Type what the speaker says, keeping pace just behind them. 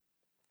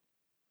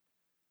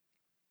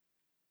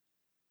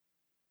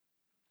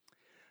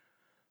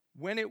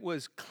When it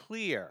was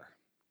clear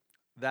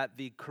that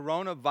the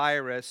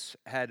coronavirus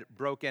had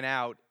broken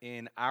out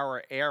in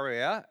our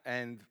area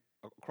and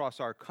across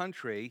our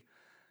country,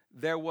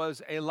 there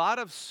was a lot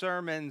of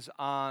sermons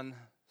on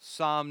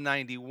Psalm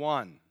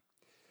 91.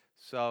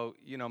 So,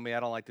 you know me,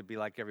 I don't like to be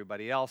like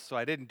everybody else, so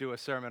I didn't do a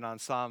sermon on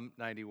Psalm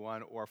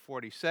 91 or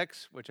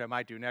 46, which I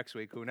might do next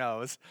week, who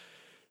knows.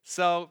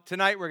 So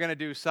tonight we're going to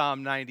do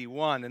Psalm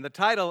 91, and the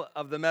title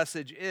of the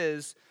message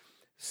is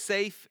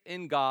Safe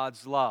in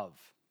God's Love.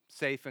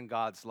 Safe in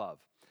God's Love.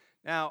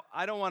 Now,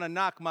 I don't want to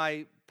knock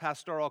my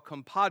pastoral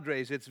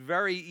compadres. It's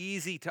very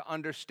easy to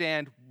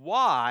understand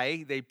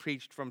why they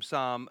preached from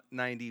Psalm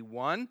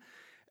 91,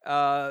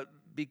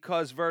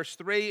 because verse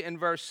 3 and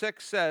verse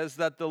 6 says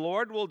that the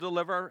Lord will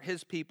deliver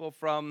his people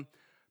from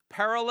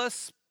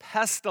perilous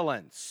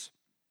pestilence.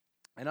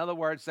 In other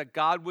words, that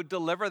God would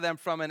deliver them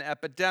from an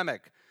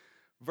epidemic.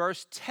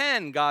 Verse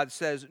 10, God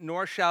says,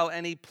 nor shall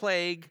any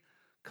plague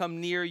come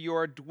near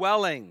your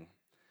dwelling.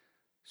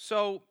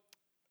 So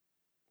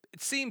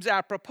it seems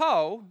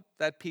apropos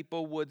that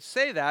people would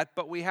say that,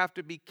 but we have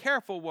to be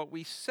careful what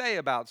we say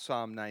about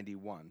Psalm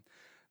 91.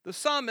 The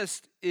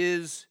psalmist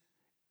is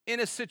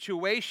in a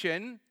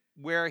situation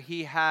where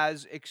he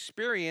has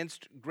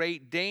experienced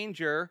great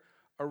danger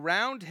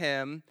around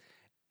him,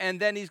 and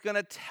then he's going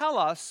to tell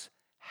us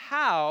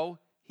how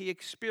he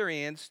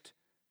experienced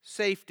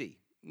safety.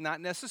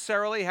 Not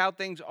necessarily how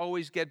things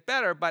always get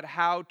better, but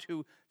how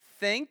to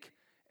think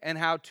and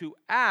how to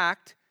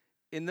act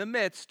in the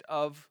midst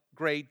of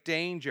great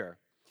danger.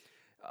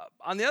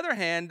 On the other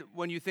hand,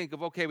 when you think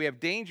of, okay, we have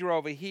danger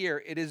over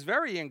here, it is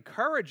very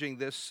encouraging,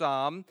 this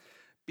psalm,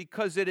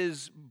 because it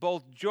is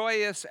both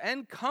joyous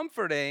and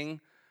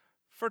comforting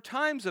for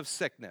times of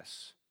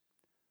sickness,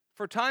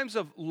 for times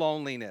of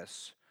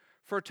loneliness,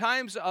 for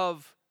times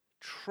of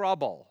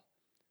trouble,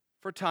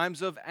 for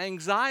times of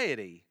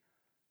anxiety,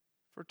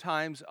 for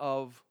times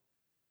of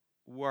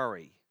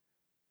worry.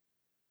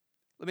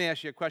 Let me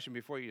ask you a question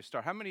before you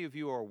start. How many of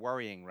you are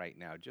worrying right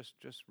now? Just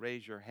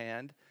raise your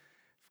hand.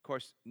 Of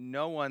course,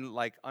 no one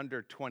like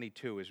under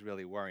 22 is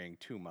really worrying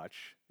too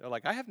much. They're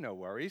like, I have no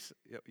worries.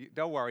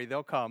 Don't worry,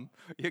 they'll come.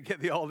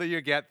 The older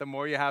you get, the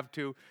more you have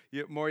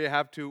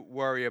to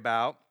worry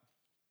about.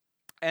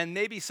 And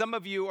maybe some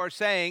of you are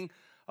saying,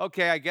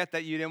 okay, I get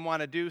that you didn't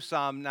want to do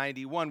Psalm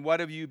 91. What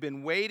have you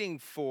been waiting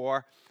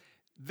for?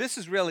 This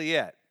is really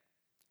it.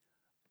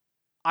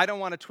 I don't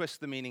want to twist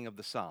the meaning of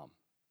the psalm.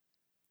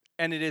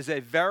 And it is a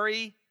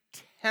very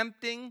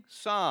tempting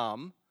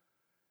psalm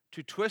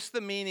to twist the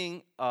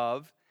meaning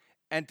of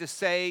and to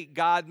say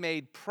God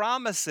made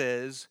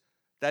promises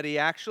that he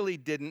actually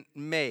didn't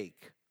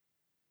make.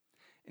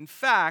 In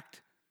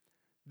fact,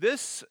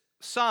 this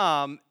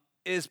psalm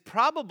is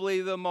probably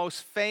the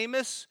most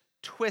famous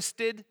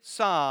twisted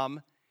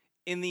psalm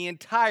in the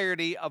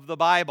entirety of the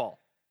Bible.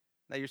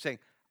 Now you're saying,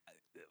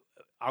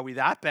 are we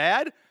that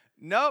bad?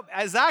 Nope,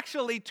 as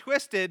actually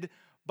twisted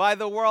by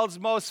the world's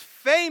most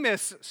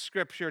famous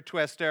scripture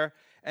twister,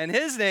 and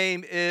his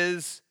name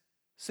is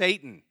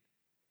Satan.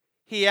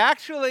 He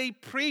actually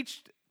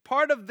preached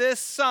part of this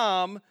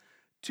psalm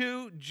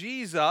to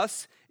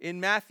Jesus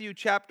in Matthew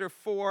chapter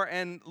 4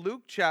 and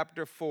Luke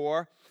chapter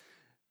 4,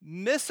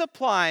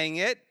 misapplying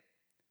it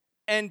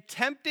and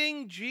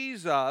tempting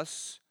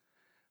Jesus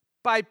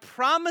by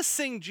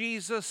promising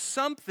Jesus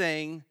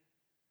something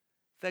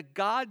that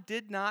God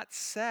did not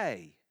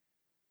say.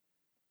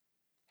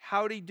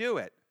 How'd he do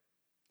it?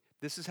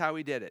 This is how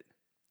he did it.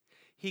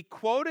 He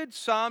quoted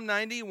Psalm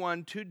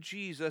 91 to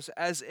Jesus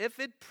as if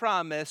it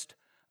promised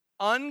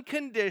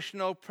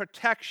unconditional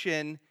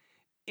protection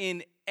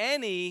in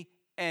any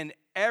and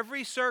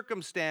every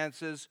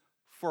circumstances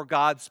for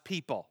God's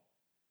people.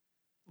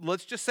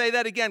 Let's just say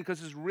that again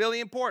because it's really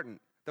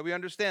important that we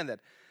understand that.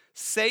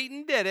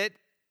 Satan did it.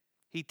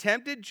 He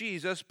tempted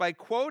Jesus by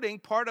quoting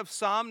part of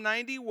Psalm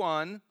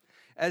 91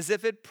 as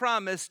if it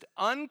promised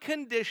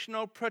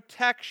unconditional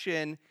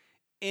protection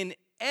in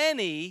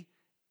any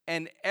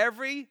and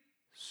every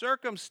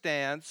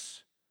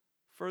circumstance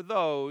for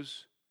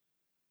those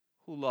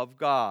who love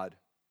God.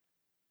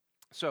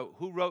 So,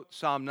 who wrote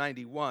Psalm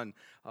 91?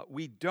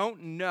 We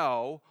don't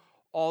know,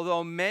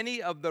 although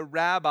many of the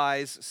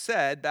rabbis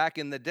said back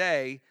in the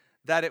day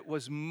that it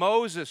was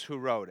Moses who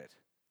wrote it.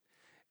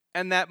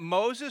 And that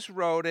Moses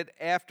wrote it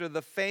after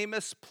the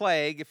famous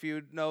plague, if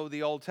you know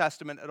the Old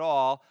Testament at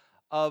all,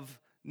 of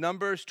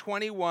Numbers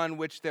 21,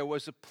 which there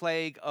was a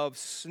plague of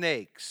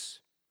snakes.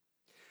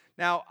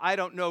 Now, I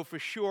don't know for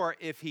sure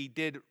if he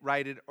did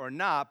write it or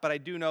not, but I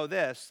do know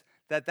this,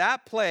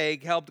 that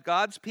plague helped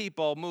God's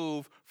people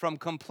move from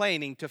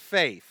complaining to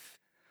faith.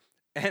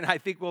 And I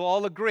think we'll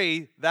all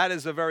agree that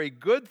is a very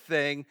good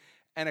thing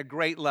and a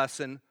great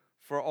lesson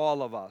for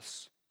all of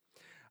us.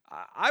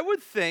 I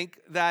would think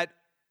that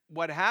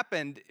what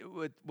happened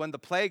when the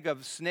plague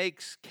of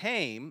snakes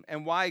came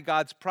and why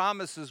God's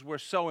promises were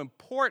so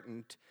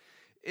important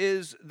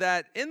is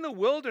that in the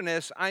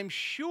wilderness, I'm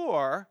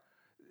sure,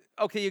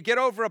 okay, you get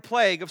over a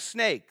plague of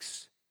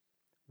snakes.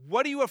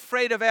 What are you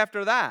afraid of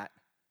after that?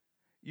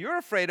 You're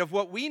afraid of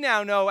what we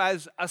now know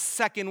as a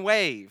second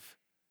wave.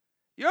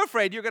 You're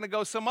afraid you're going to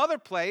go some other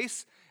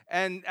place,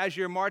 and as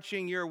you're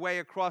marching your way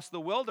across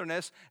the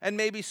wilderness, and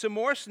maybe some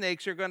more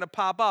snakes are going to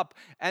pop up.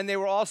 And they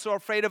were also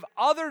afraid of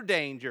other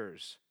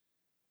dangers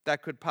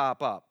that could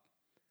pop up.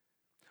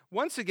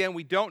 Once again,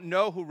 we don't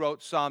know who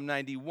wrote Psalm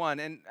 91.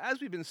 And as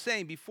we've been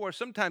saying before,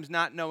 sometimes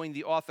not knowing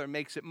the author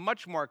makes it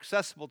much more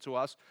accessible to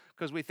us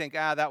because we think,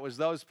 that was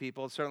those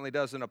people. It certainly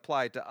doesn't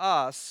apply to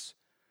us.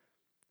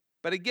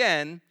 But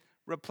again,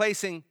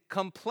 replacing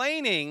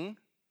complaining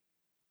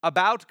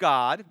about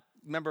God.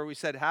 Remember, we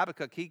said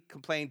Habakkuk, he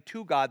complained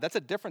to God. That's a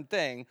different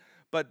thing.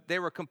 But they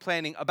were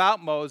complaining about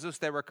Moses.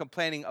 They were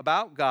complaining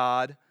about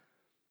God.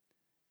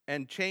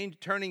 And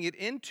turning it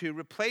into,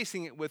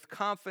 replacing it with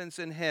confidence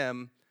in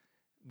him,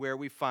 where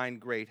we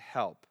find great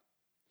help.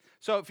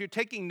 So if you're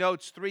taking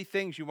notes, 3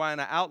 things you want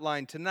to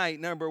outline tonight.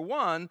 Number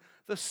 1,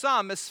 the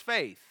psalmist's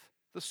faith.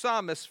 The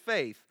psalmist's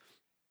faith.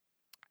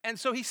 And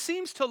so he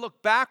seems to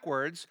look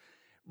backwards,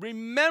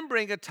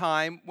 remembering a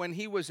time when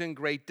he was in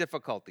great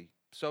difficulty.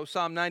 So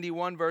Psalm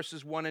 91,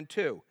 verses 1 and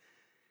 2.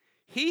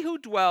 He who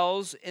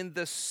dwells in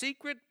the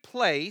secret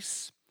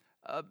place,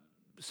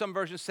 some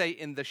versions say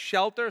in the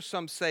shelter,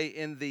 some say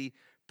in the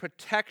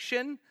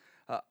protection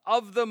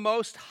of the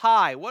Most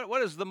High.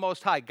 What is the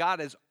Most High?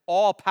 God is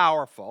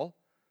all-powerful.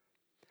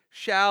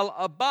 Shall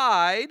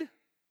abide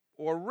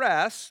or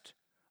rest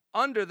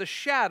under the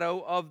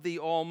shadow of the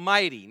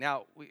Almighty.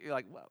 Now, you're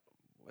like, well,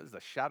 what is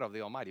the shadow of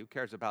the Almighty? Who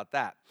cares about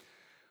that?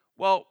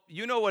 Well,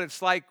 you know what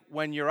it's like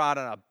when you're out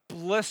on a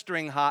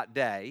blistering hot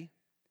day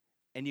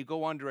and you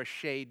go under a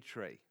shade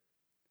tree.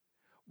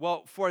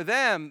 Well, for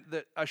them,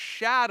 a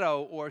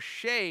shadow or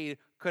shade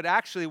could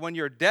actually, when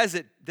you're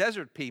desert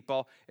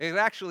people, it would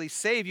actually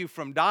save you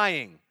from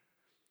dying.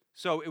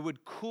 So it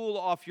would cool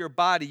off your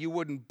body. You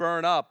wouldn't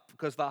burn up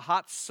because the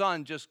hot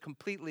sun just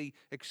completely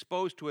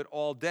exposed to it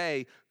all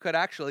day could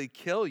actually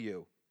kill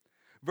you.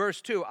 Verse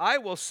 2, I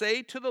will say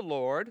of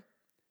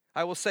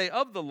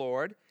the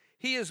Lord,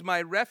 he is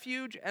my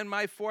refuge and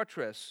my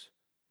fortress,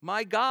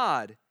 my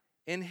God,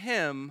 in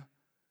him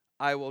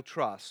I will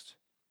trust.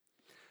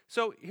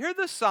 So here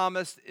the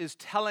psalmist is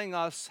telling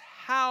us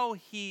how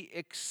he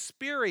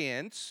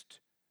experienced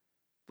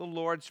the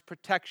Lord's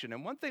protection.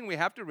 And one thing we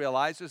have to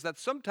realize is that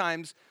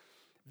sometimes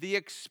the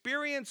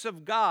experience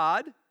of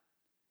God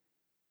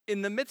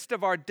in the midst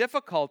of our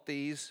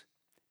difficulties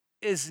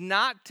is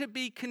not to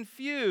be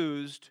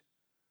confused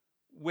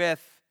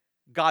with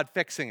God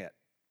fixing it.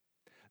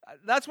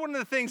 That's one of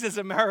the things as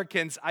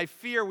Americans I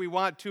fear we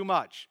want too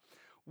much.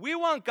 We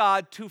want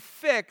God to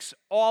fix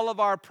all of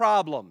our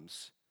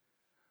problems.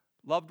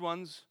 Loved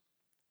ones,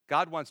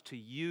 God wants to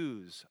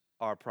use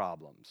our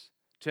problems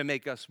to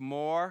make us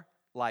more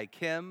like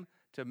him,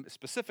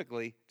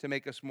 specifically to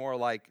make us more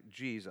like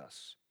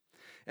Jesus.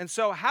 And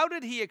so how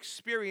did he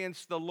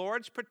experience the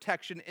Lord's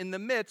protection in the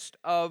midst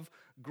of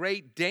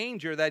great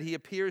danger that he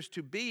appears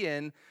to be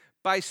in?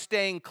 By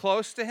staying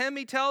close to him,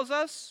 he tells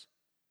us,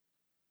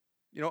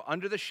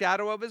 under the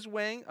shadow of his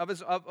wing,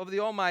 of the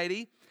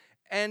Almighty,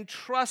 and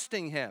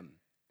trusting him.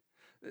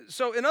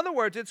 So in other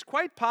words, it's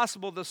quite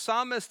possible the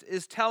psalmist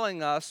is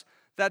telling us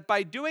that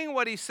by doing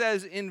what he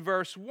says in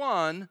verse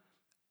 1,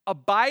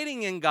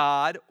 abiding in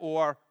God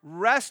or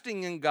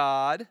resting in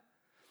God,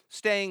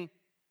 staying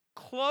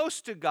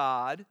close to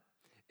God,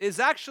 is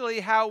actually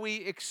how we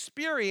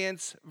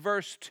experience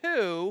verse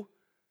 2,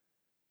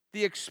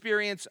 the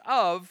experience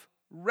of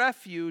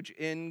refuge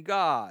in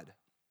God.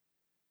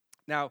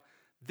 Now,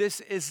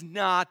 this is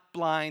not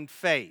blind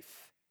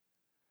faith.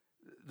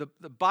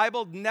 The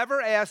Bible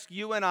never asks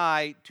you and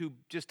I to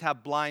just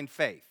have blind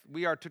faith.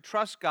 We are to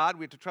trust God.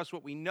 We have to trust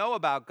what we know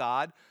about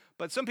God.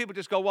 But some people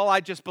just go, well, I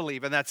just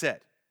believe, and that's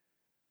it.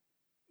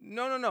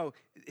 No.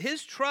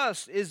 His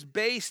trust is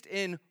based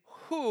in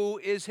who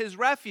is his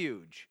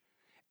refuge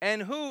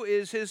and who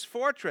is his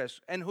fortress.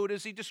 And who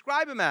does he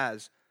describe him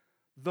as?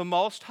 The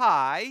Most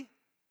High,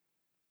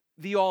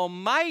 the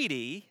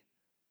Almighty,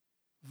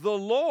 the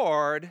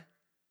Lord,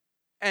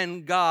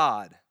 and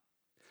God.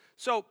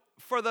 So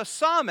for the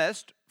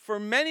psalmist, for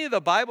many of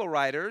the Bible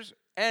writers,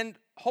 and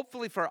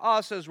hopefully for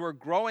us as we're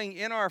growing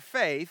in our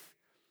faith,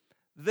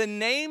 the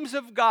names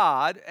of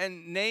God,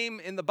 and name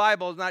in the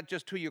Bible is not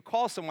just who you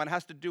call someone, it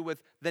has to do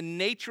with the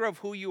nature of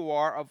who you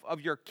are,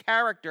 of your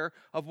character,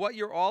 of what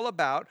you're all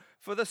about.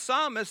 For the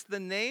psalmist, the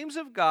names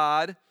of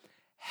God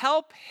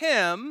help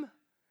him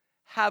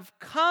have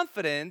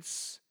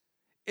confidence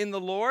in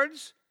the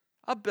Lord's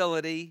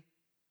ability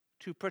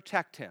to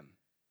protect him.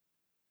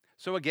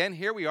 So again,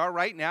 here we are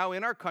right now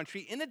in our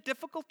country in a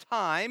difficult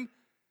time.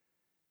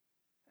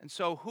 And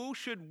so who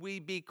should we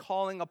be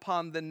calling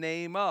upon the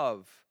name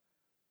of?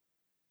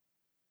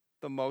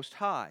 The Most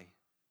High,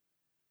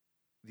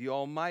 the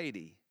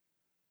Almighty,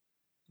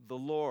 the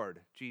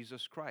Lord,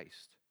 Jesus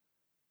Christ.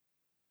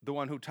 The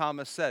one who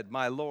Thomas said,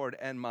 my Lord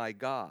and my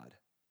God.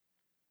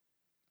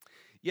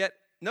 Yet,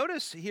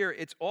 notice here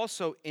it's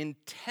also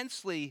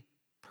intensely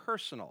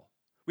personal.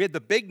 We had the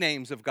big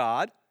names of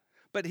God,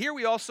 but here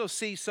we also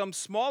see some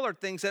smaller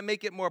things that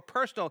make it more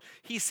personal.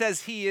 He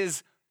says he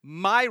is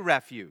my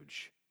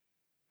refuge.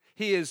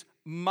 He is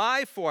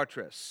my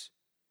fortress.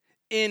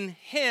 In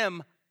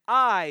him,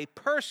 I,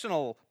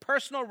 personal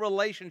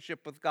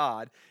relationship with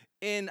God,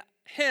 in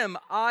him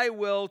I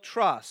will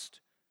trust.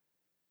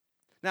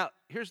 Now,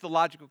 here's the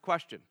logical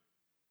question.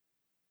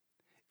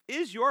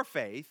 Is your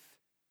faith,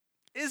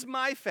 is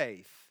my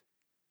faith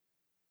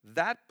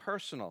that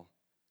personal?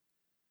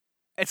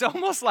 It's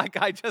almost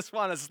like I just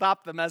want to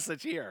stop the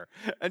message here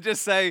and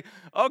just say,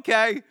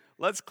 okay,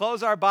 let's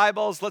close our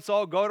Bibles. Let's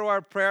all go to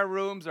our prayer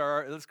rooms,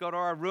 or let's go to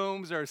our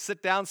rooms, or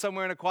sit down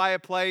somewhere in a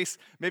quiet place.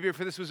 Maybe if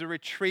this was a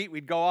retreat,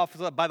 we'd go off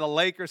by the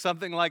lake or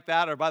something like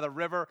that, or by the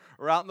river,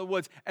 or out in the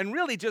woods, and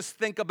really just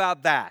think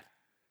about that.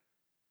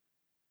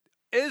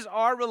 Is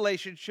our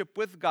relationship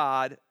with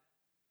God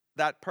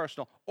that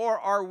personal, or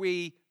are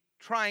we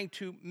trying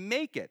to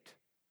make it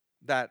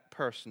that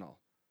personal?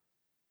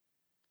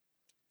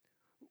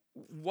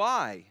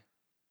 Why?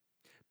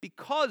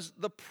 Because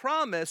the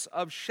promise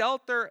of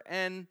shelter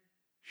and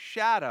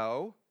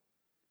shadow,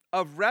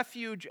 of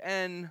refuge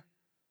and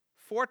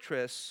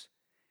fortress,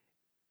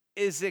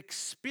 is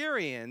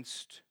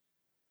experienced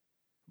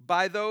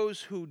by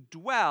those who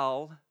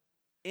dwell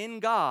in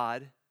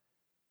God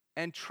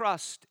and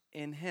trust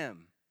in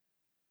him.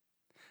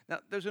 Now,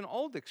 there's an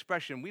old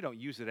expression, we don't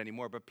use it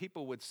anymore, but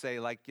people would say,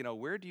 like,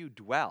 where do you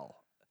dwell?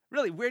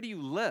 Really, where do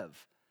you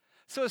live?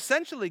 So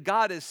essentially,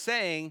 God is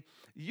saying,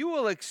 you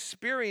will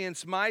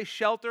experience my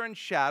shelter and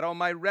shadow,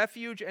 my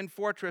refuge and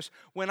fortress,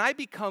 when I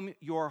become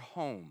your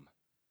home.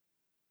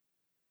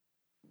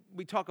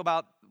 We talk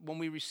about when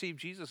we receive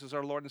Jesus as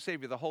our Lord and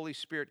Savior, the Holy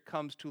Spirit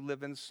comes to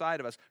live inside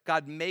of us.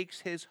 God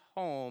makes his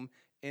home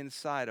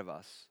inside of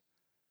us.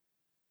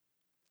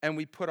 And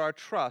we put our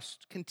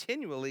trust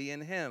continually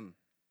in him.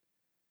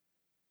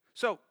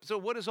 So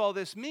what does all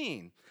this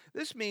mean?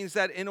 This means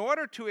that in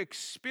order to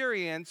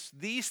experience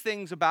these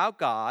things about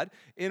God,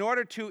 in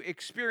order to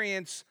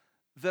experience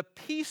the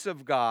peace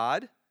of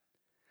God,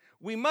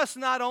 we must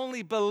not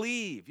only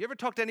believe. You ever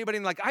talk to anybody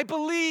and like, I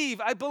believe.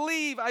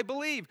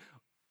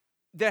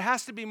 There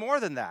has to be more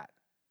than that.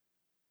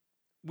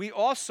 We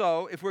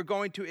also, if we're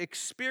going to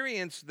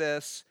experience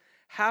this,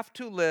 have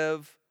to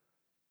live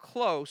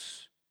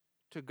close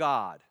to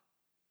God.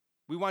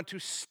 We want to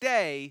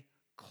stay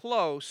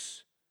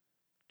close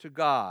to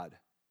God.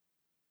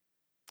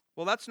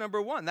 Well, that's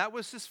number one. That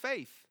was his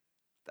faith.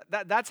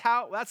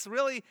 That's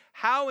really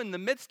how in the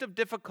midst of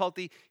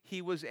difficulty he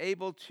was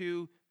able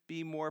to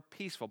be more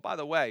peaceful. By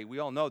the way, we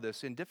all know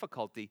this, in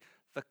difficulty,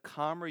 the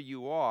calmer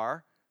you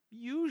are,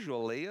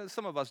 usually,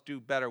 some of us do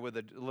better with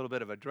a little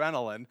bit of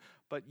adrenaline,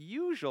 but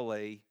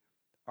usually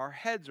our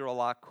heads are a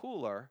lot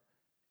cooler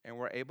and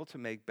we're able to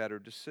make better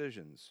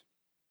decisions.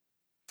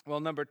 Well,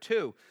 number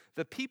two,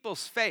 the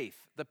people's faith.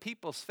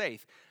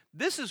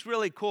 This is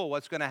really cool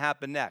what's going to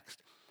happen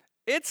next.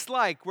 It's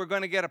like we're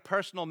going to get a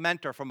personal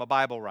mentor from a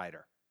Bible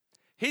writer.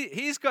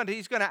 He's going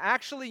to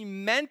actually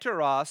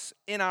mentor us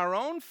in our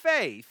own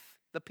faith.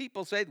 The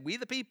people say, we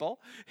the people,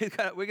 we're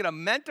going to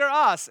mentor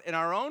us in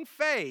our own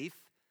faith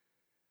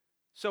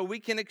so we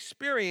can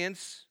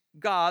experience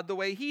God the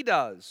way he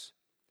does.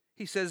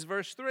 He says,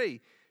 verse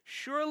 3,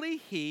 surely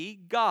he,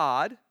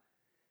 God,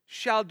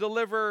 shall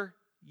deliver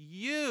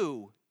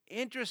you.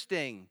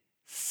 Interesting,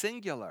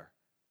 singular.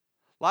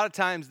 A lot of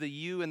times the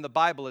you in the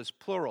Bible is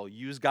plural,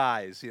 yous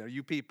guys,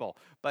 you people.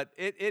 But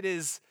it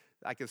is,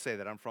 I can say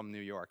that I'm from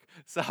New York.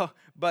 So,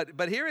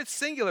 but here it's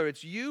singular,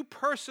 it's you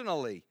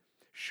personally.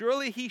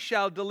 Surely he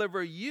shall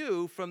deliver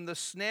you from the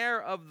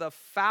snare of the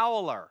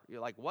fowler.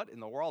 You're like, what in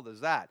the world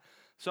is that?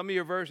 Some of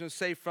your versions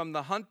say from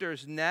the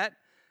hunter's net,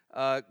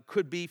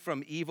 could be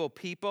from evil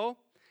people,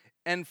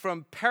 and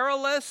from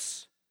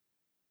perilous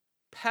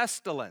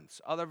pestilence.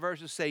 Other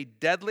versions say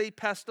deadly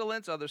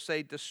pestilence, others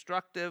say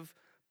destructive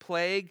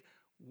plague.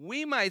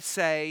 We might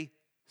say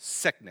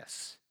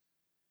sickness.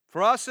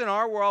 For us in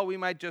our world, we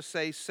might just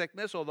say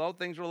sickness, although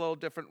things are a little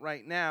different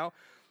right now.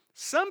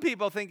 Some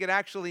people think it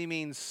actually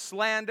means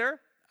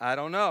slander. I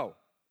don't know.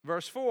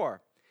 Verse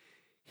 4,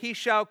 he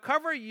shall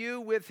cover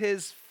you with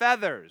his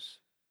feathers.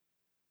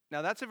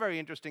 Now, that's a very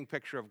interesting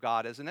picture of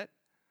God, isn't it?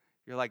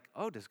 You're like,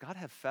 oh, does God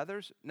have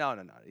feathers? No.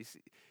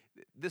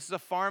 This is a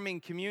farming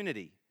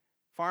community.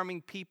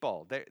 Farming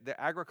people, they're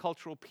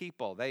agricultural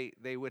people.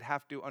 They would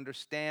have to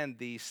understand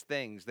these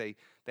things. They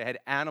had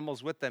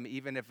animals with them,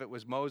 even if it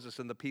was Moses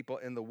and the people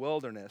in the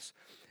wilderness.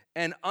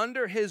 And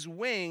under his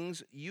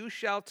wings you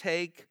shall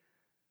take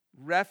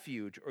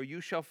refuge, or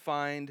you shall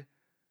find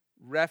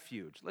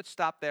refuge. Let's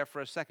stop there for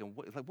a second.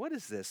 What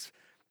is this?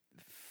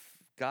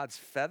 God's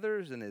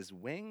feathers and his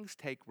wings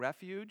take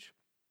refuge?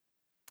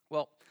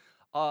 Well,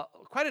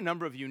 quite a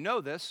number of you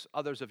know this.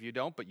 Others of you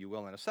don't, but you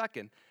will in a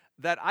second.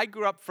 That I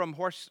grew up from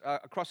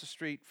across the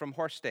street from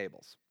horse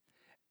stables.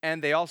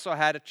 And they also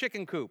had a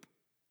chicken coop.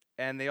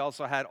 And they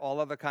also had all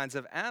other kinds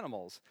of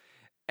animals.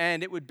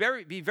 And it would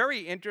be very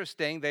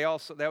interesting. They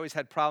always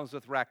had problems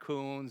with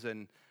raccoons,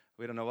 and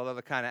we don't know what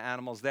other kind of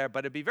animals there. But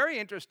it'd be very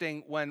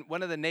interesting when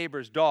one of the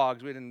neighbors'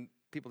 dogs,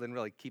 people didn't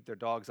really keep their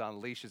dogs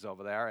on leashes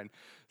over there, and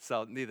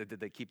so neither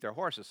did they keep their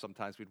horses.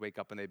 Sometimes we'd wake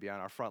up and they'd be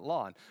on our front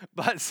lawn.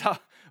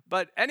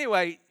 But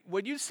anyway,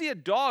 when you see a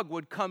dog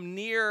would come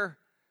near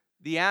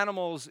the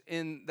animals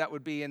that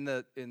would be in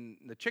the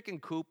chicken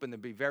coop, and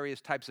there'd be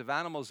various types of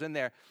animals in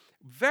there.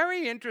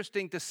 Very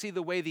interesting to see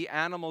the way the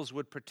animals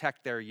would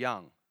protect their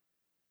young.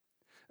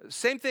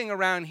 Same thing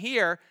around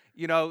here,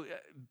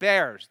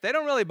 bears. They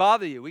don't really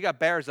bother you. We got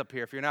bears up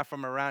here. If you're not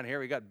from around here,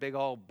 we got big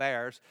old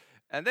bears.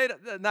 And they're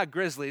not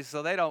grizzlies,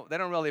 so they don't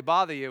really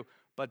bother you.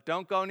 But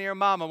don't go near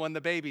mama when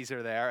the babies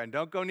are there, and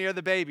don't go near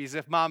the babies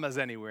if mama's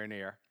anywhere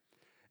near.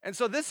 And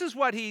so this is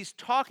what he's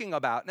talking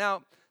about.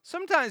 Now,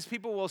 sometimes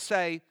people will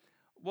say,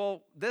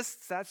 well,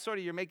 that's sort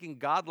of, you're making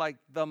God like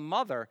the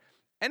mother.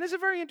 And it's a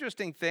very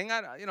interesting thing.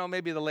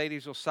 Maybe the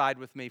ladies will side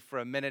with me for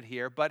a minute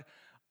here, but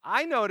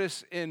I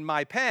notice in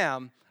my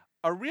Pam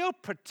a real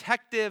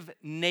protective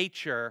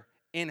nature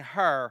in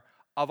her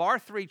of our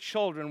 3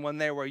 children when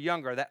they were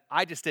younger that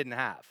I just didn't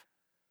have.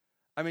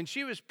 I mean,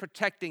 she was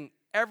protecting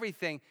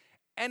everything,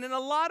 and in a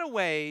lot of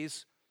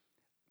ways,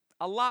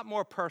 a lot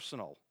more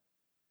personal.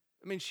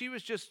 I mean, she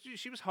was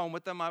home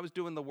with them. I was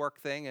doing the work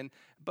thing,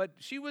 but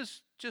she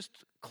was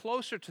just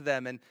closer to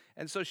them,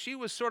 and so she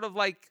was sort of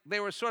like, they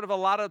were sort of a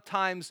lot of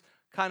times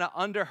kind of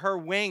under her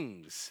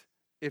wings,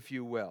 if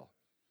you will.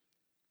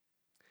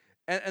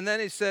 And then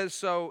he says,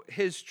 so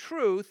his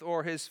truth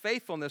or his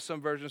faithfulness, some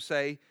versions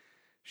say,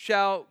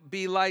 shall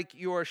be like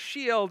your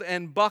shield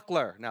and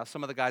buckler. Now,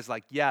 some of the guys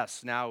like,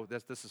 yes, now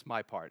this is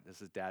my part.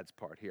 This is Dad's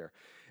part here.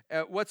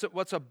 What's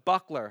a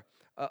buckler?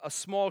 A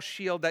small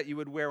shield that you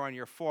would wear on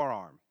your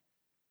forearm.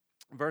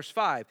 Verse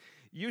 5,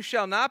 you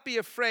shall not be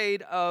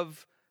afraid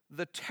of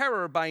the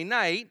terror by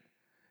night,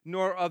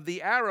 nor of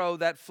the arrow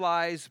that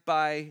flies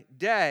by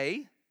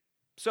day.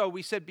 So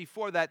we said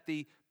before that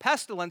the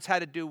pestilence had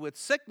to do with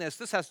sickness.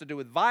 This has to do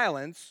with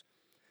violence.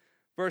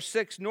 Verse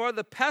 6, nor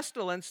the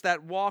pestilence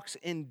that walks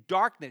in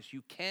darkness,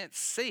 you can't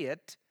see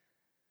it,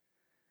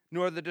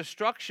 nor the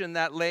destruction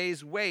that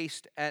lays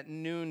waste at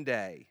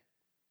noonday.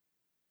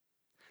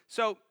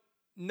 So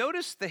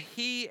notice the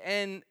he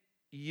and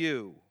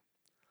you.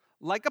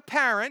 Like a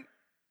parent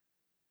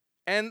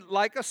and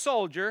like a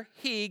soldier,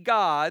 he,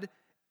 God,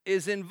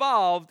 is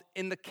involved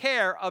in the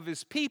care of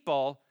his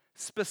people,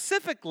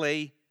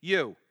 specifically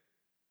you,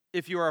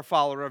 if you are a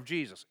follower of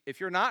Jesus. If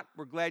you're not,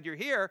 we're glad you're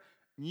here.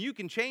 You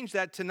can change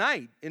that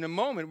tonight. In a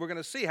moment, we're going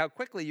to see how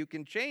quickly you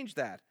can change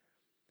that.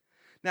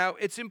 Now,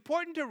 it's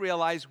important to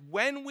realize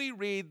when we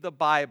read the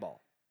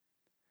Bible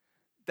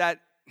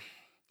that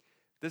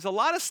there's a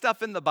lot of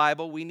stuff in the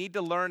Bible we need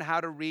to learn how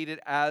to read it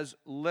as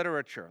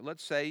literature.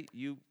 Let's say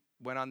you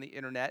went on the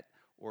internet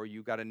or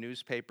you got a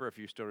newspaper, if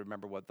you still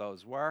remember what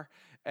those were,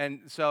 and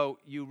so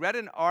you read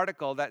an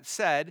article that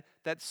said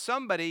that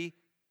somebody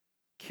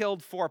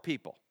killed 4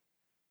 people.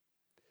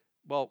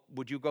 Well,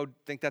 would you go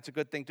think that's a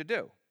good thing to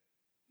do?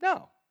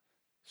 No.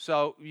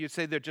 So you'd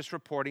say they're just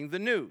reporting the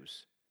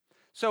news.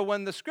 So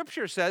when the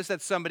scripture says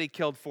that somebody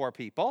killed 4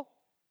 people,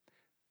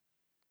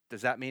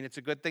 does that mean it's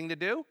a good thing to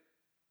do?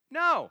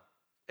 No.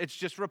 It's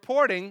just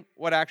reporting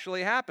what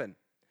actually happened.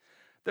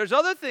 There's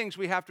other things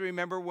we have to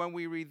remember when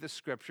we read the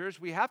scriptures.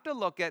 We have to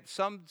look at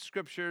some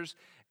scriptures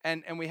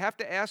and we have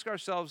to ask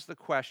ourselves the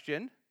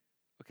question,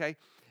 okay,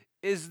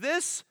 is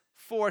this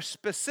for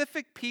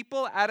specific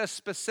people at a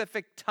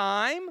specific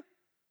time?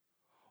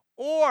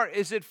 Or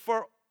is it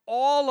for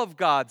all of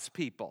God's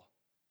people?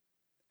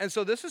 And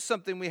so this is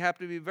something we have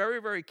to be very,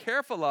 very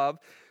careful of.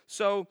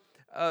 So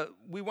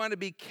we want to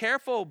be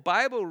careful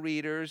Bible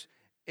readers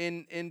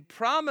in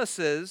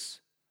promises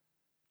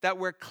that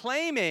we're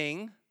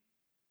claiming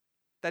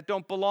that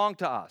don't belong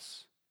to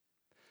us.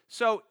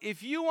 So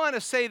if you want to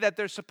say that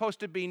there's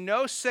supposed to be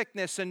no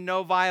sickness and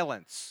no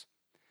violence,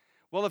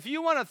 well, if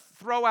you want to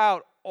throw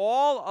out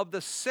all of the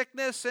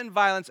sickness and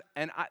violence,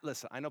 and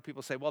listen, I know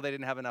people say, well, they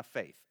didn't have enough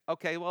faith.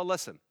 Okay, well,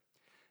 listen.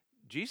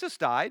 Jesus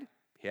died.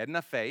 He had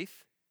enough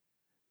faith.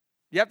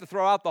 You have to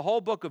throw out the whole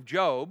book of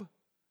Job.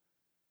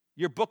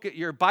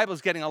 Your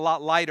Bible's getting a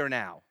lot lighter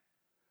now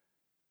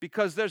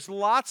because there's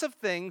lots of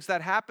things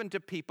that happen to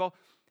people.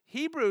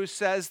 Hebrews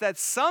says that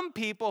some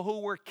people who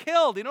were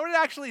killed, you know what it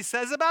actually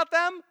says about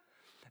them?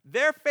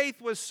 Their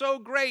faith was so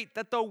great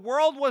that the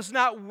world was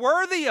not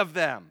worthy of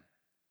them.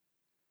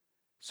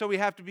 So we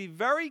have to be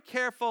very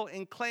careful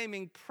in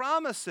claiming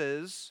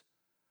promises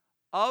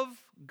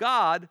of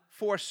God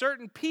for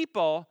certain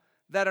people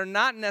that are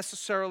not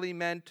necessarily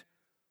meant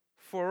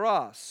for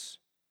us.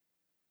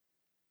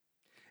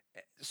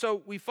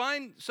 So we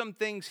find some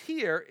things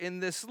here in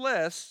this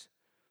list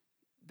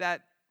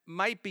that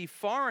might be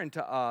foreign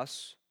to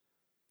us,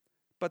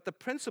 but the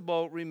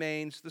principle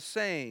remains the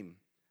same,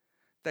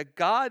 that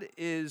God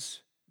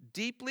is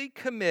deeply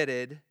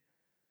committed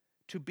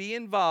to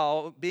being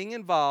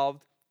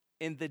involved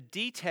in the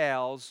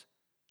details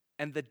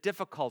and the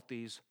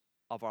difficulties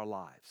of our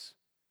lives.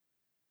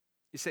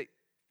 You say,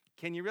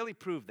 can you really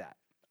prove that?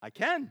 I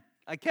can.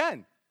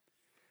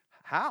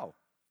 How?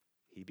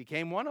 He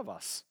became one of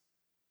us.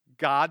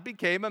 God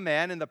became a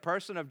man in the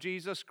person of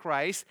Jesus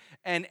Christ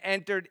and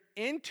entered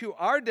into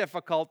our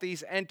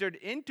difficulties, entered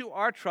into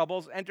our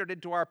troubles, entered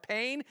into our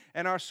pain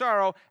and our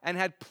sorrow, and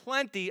had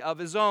plenty of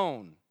his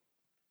own.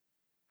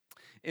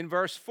 In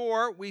verse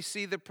 4, we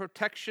see the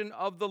protection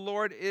of the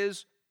Lord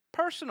is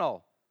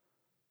personal,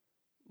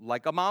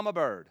 like a mama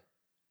bird.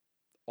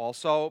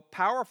 Also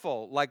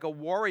powerful, like a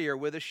warrior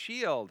with a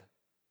shield.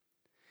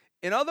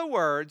 In other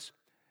words,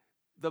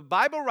 the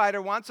Bible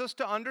writer wants us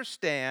to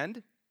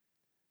understand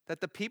that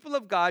the people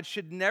of God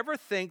should never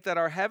think that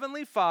our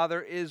Heavenly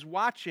Father is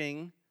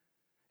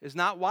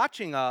not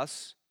watching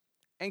us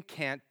and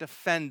can't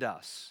defend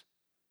us.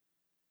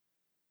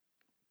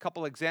 A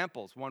couple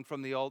examples, one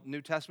from the Old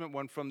New Testament,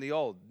 one from the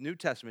Old. New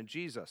Testament,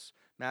 Jesus,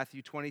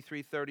 Matthew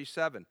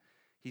 23:37.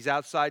 He's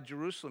outside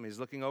Jerusalem. He's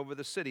looking over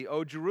the city.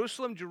 "O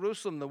Jerusalem,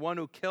 Jerusalem, the one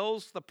who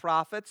kills the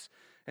prophets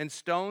and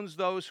stones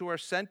those who are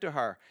sent to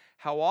her.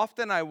 How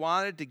often I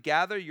wanted to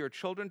gather your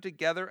children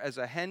together as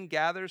a hen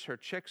gathers her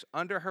chicks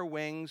under her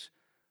wings,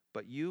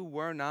 but you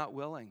were not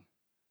willing."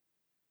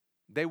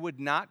 They would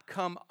not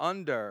come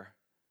under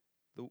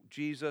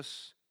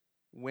Jesus'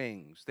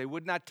 wings. They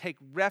would not take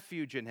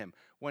refuge in him.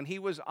 When he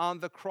was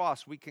on the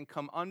cross, we can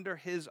come under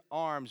his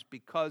arms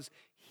because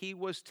he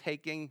was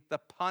taking the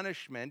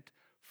punishment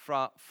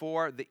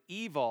for the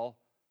evil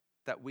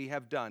that we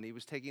have done. He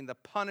was taking the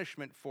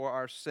punishment for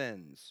our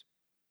sins.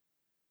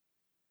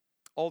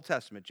 Old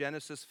Testament,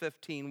 Genesis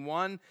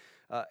 15:1.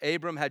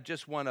 Abram had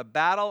just won a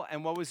battle,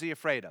 and what was he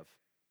afraid of?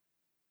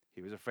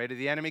 He was afraid of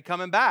the enemy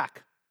coming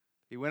back.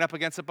 He went up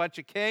against a bunch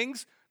of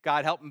kings.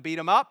 God helped him beat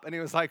him up, and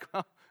he was like,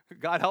 well,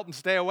 God help him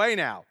stay away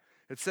now.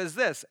 It says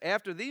this,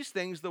 "After these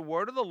things, the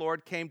word of the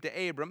Lord came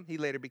to Abram," he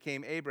later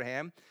became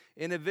Abraham,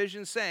 "in a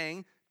vision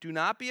saying, 'Do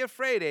not be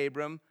afraid,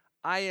 Abram.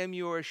 I am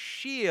your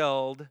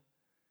shield,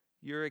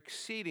 your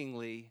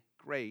exceedingly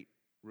great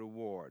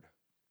reward.'"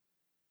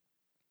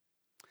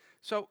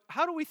 So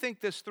how do we think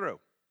this through?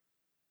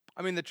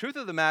 I mean, the truth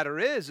of the matter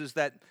is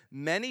that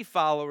many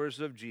followers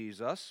of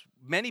Jesus,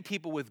 many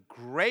people with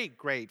great,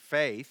 great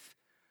faith,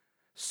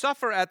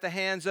 suffer at the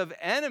hands of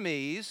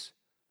enemies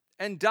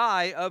and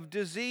die of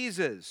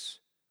diseases.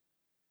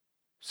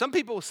 Some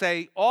people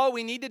say all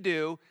we need to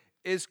do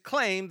is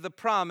claim the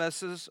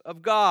promises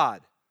of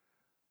God.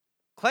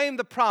 Claim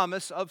the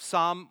promise of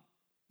Psalm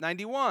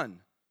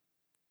 91.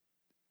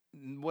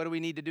 What do we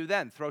need to do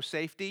then? Throw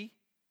safety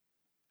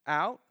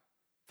out?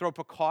 Throw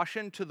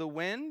precaution to the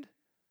wind?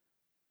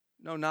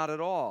 No, not at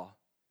all.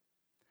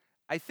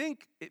 I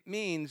think it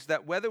means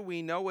that whether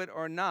we know it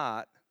or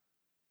not,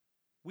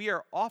 we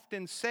are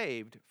often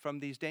saved from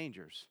these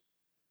dangers.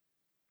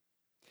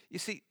 You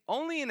see,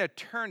 only in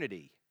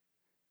eternity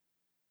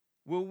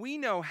will we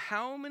know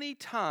how many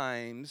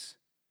times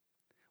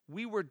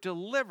we were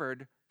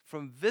delivered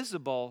from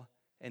visible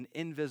and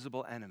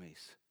invisible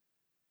enemies.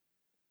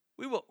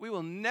 We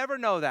will never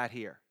know that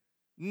here.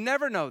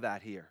 Never know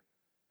that here.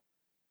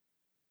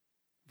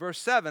 Verse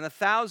 7,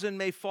 1,000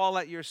 may fall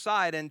at your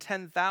side and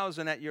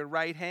 10,000 at your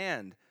right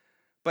hand,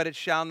 but it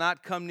shall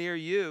not come near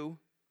you.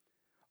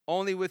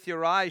 Only with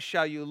your eyes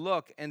shall you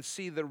look and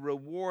see the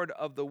reward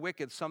of the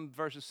wicked. Some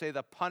verses say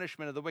the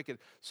punishment of the wicked.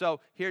 So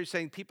here he's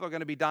saying people are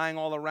going to be dying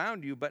all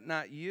around you, but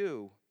not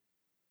you.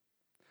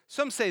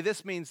 Some say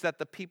this means that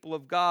the people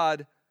of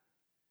God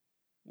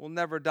will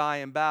never die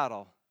in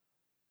battle.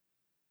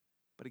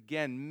 But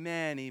again,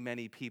 many,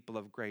 many people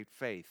of great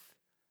faith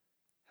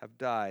have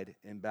died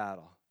in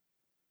battle.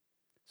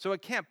 So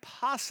it can't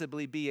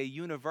possibly be a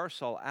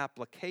universal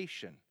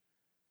application.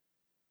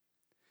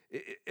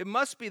 It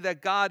must be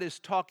that God is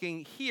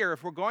talking here,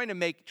 if we're going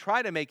to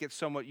try to make it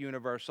somewhat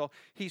universal,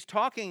 he's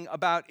talking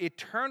about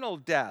eternal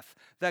death,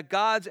 that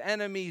God's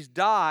enemies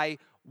die,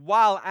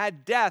 while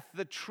at death,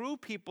 the true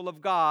people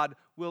of God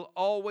will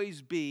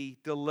always be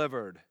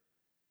delivered.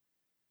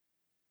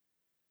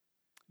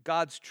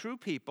 God's true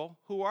people,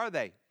 who are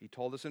they? He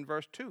told us in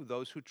verse 2,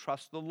 those who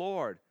trust the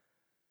Lord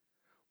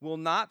will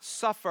not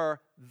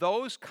suffer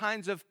those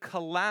kinds of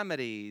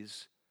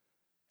calamities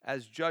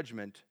as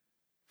judgment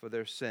for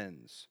their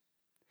sins.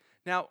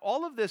 Now,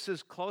 all of this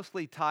is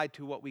closely tied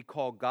to what we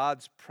call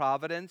God's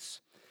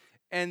providence,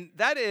 and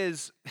that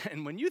is,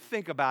 and when you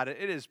think about it,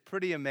 it is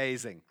pretty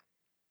amazing.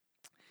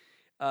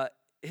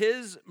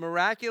 His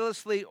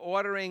miraculously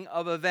ordering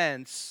of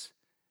events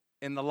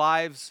in the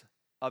lives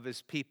of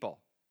his people.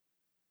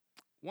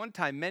 One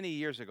time, many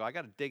years ago, I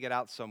got to dig it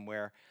out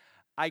somewhere,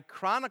 I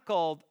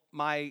chronicled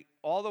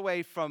all the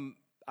way from,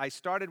 I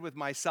started with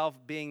myself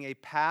being a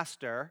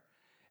pastor,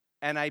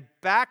 and I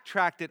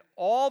backtracked it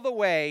all the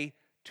way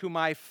to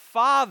my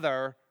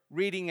father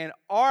reading an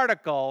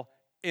article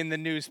in the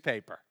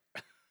newspaper.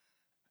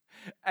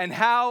 And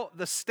how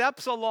the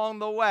steps along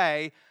the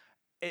way,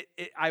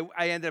 I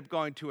ended up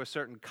going to a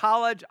certain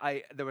college.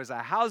 There was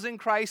a housing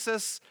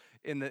crisis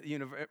in the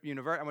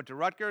university. I went to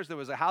Rutgers. There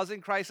was a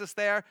housing crisis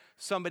there.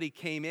 Somebody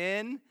came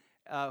in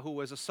who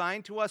was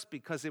assigned to us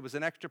because it was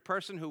an extra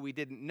person who we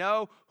didn't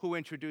know, who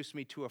introduced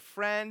me to a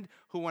friend,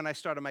 who when I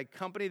started my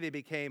company, they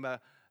became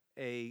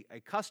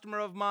a customer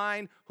of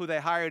mine, who they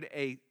hired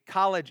a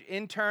college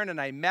intern, and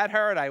I met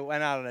her, and I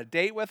went out on a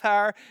date with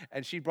her,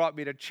 and she brought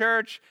me to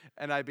church,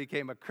 and I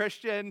became a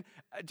Christian.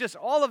 Just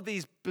all of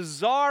these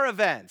bizarre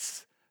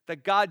events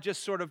that God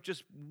just sort of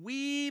just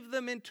weave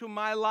them into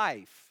my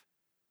life.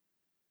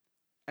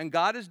 And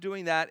God is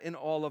doing that in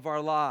all of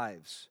our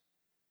lives.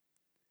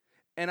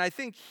 And I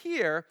think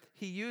here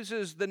he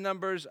uses the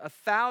numbers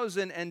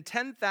 1,000 and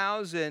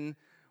 10,000,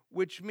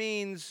 which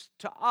means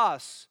to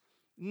us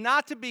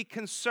not to be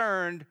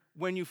concerned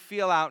when you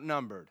feel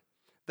outnumbered.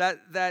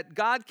 That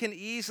God can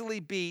easily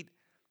beat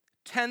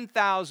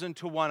 10,000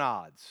 to 1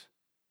 odds.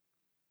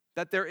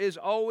 That there is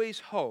always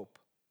hope.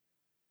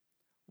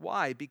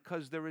 Why?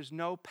 Because there is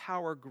no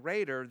power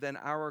greater than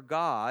our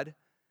God.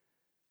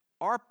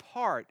 Our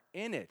part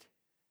in it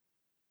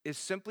is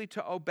simply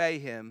to obey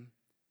him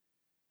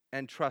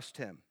and trust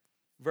him.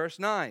 Verse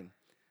 9.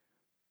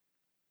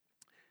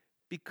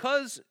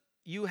 Because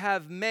you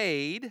have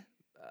made,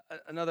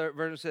 another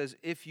version says,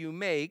 if you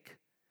make,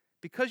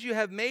 because you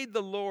have made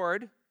the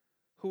Lord,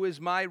 who is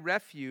my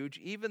refuge,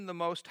 even the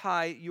Most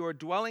High, your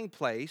dwelling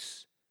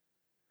place,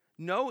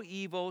 no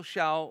evil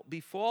shall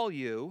befall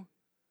you,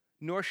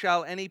 nor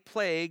shall any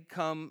plague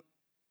come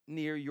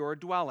near your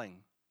dwelling.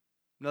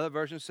 Another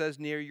version says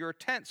near your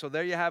tent. So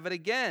there you have it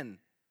again.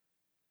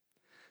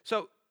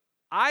 So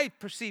I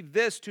perceive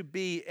this to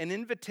be an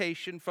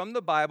invitation from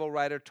the Bible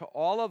writer to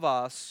all of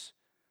us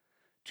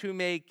to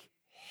make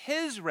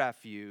his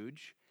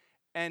refuge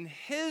and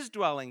his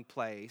dwelling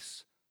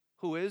place,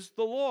 who is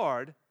the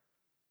Lord,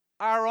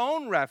 our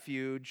own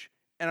refuge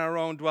and our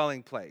own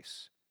dwelling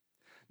place.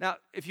 Now,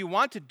 if you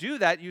want to do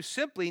that, you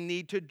simply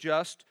need to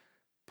just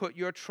put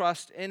your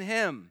trust in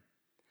him.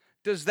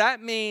 Does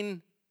that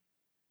mean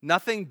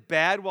nothing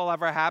bad will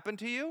ever happen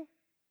to you?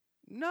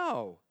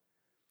 No.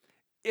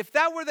 If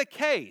that were the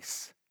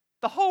case,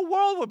 the whole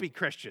world would be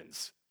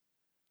Christians.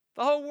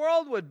 The whole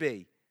world would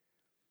be.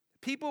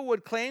 People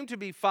would claim to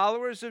be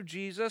followers of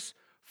Jesus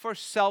for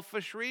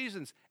selfish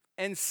reasons.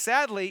 And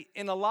sadly,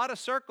 in a lot of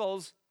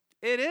circles,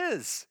 it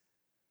is.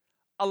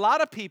 A lot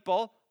of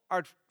people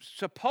are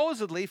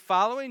supposedly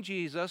following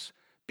Jesus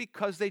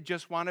because they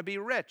just want to be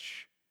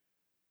rich.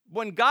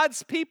 When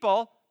God's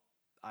people,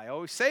 I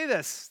always say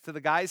this to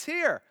the guys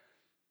here,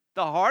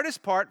 the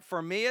hardest part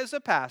for me as a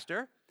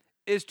pastor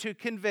is to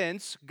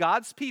convince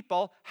God's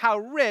people how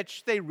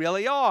rich they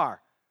really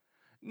are.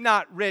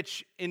 Not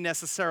rich in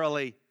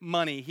necessarily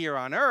money here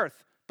on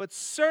earth, but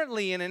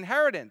certainly in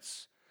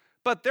inheritance.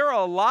 But there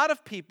are a lot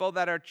of people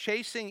that are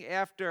chasing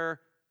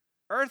after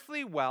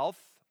earthly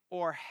wealth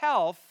or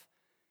health,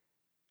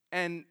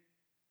 and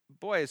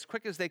boy, as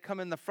quick as they come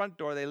in the front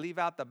door, they leave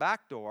out the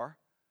back door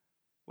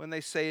when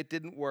they say it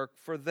didn't work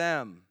for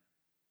them.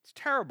 It's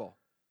terrible.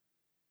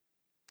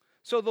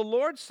 So the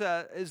Lord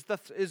is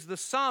the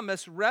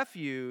psalmist's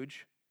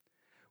refuge,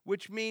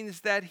 which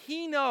means that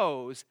he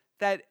knows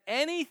that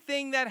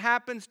anything that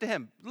happens to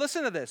him,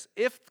 listen to this,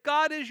 if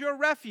God is your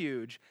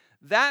refuge,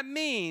 that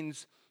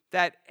means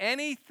that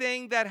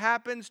anything that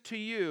happens to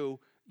you,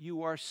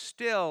 you are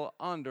still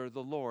under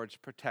the Lord's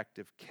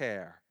protective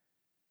care.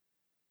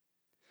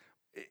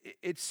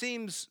 It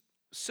seems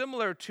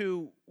similar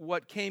to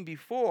what came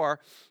before,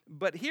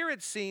 but here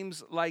it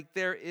seems like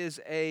there is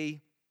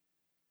a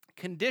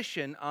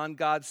condition on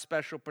God's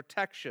special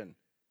protection.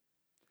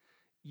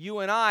 You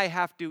and I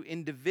have to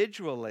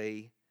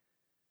individually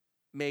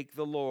make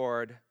the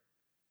Lord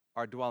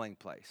our dwelling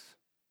place.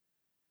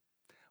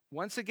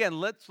 Once again,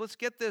 let's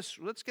get this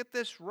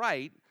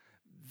right.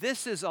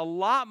 This is a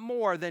lot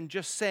more than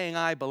just saying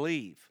I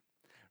believe.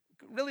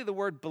 Really, the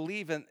word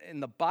believe in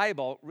the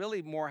Bible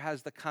really more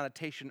has the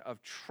connotation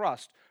of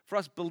trust. For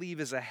us, believe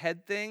is a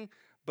head thing,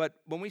 but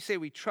when we say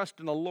we trust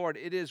in the Lord,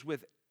 it is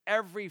with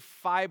every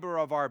fiber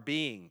of our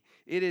being.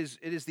 It is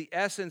the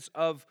essence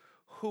of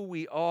who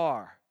we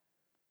are.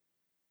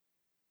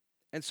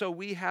 And so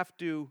we have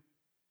to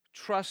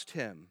trust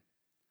him.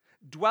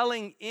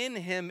 Dwelling in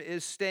him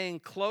is staying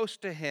close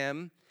to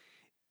him,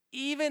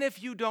 even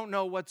if you don't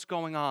know what's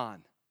going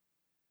on.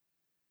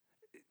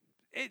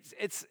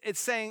 It's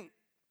saying,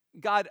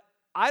 God,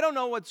 I don't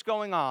know what's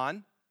going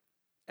on,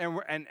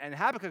 and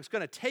Habakkuk's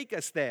going to take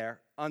us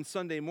there on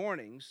Sunday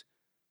mornings.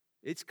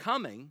 It's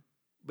coming,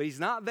 but he's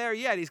not there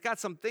yet. He's got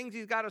some things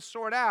he's got to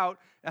sort out.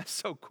 That's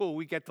so cool.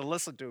 We get to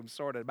listen to him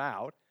sort them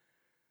out.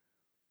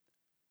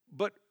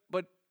 But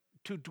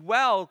to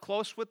dwell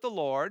close with the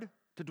Lord,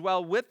 to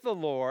dwell with the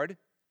Lord,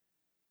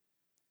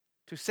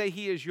 to say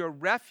he is your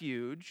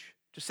refuge,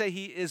 to say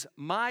he is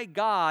my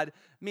God,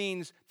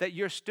 means that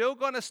you're still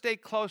going to stay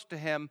close to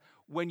him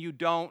when you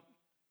don't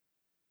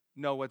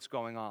know what's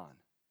going on.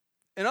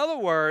 In other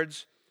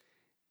words,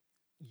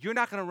 you're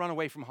not going to run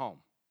away from home.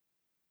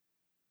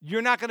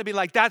 You're not going to be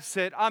like, that's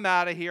it, I'm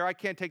out of here, I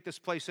can't take this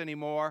place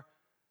anymore.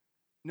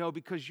 No,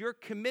 because you're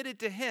committed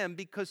to him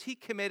because he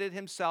committed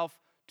himself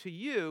to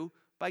you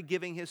by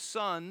giving his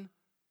son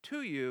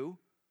to you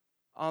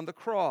on the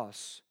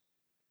cross.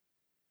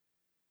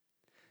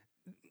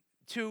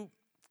 To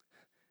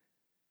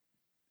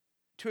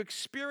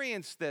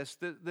experience this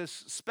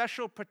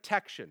special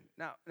protection.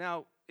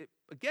 Now,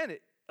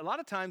 a lot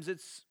of times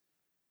it's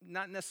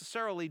not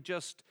necessarily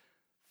just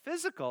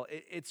physical.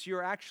 It's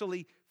you're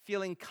actually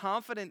feeling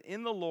confident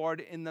in the Lord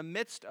in the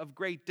midst of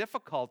great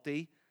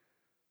difficulty.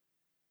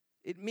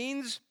 It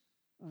means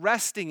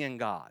resting in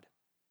God,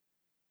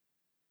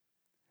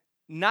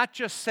 not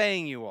just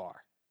saying you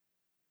are.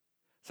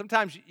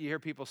 Sometimes you hear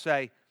people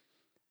say,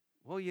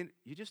 well, you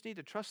just need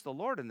to trust the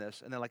Lord in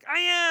this. And they're like, I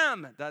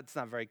am. That's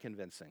not very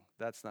convincing.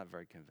 That's not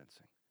very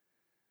convincing.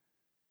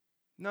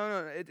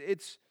 No,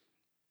 it's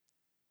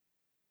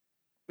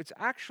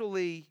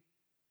actually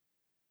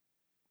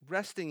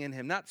resting in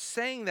him, not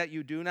saying that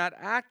you do, not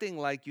acting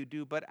like you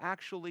do, but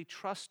actually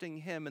trusting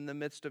him in the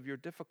midst of your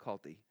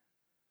difficulty.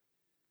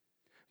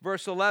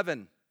 Verse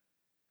 11,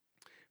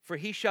 for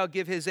he shall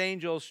give his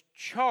angels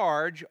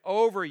charge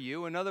over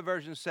you. Another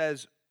version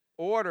says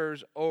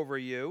orders over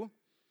you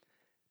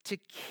to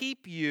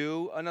keep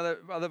you.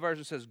 Other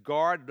version says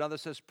guard. Another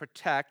says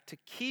protect, to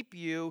keep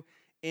you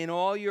in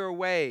all your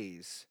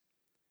ways.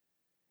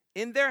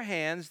 In their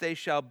hands they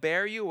shall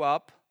bear you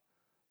up,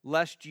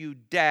 lest you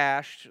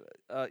dash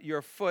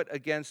your foot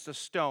against a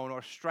stone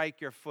or strike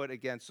your foot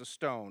against a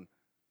stone.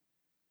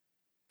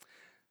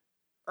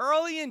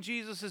 Early in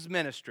Jesus'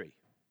 ministry,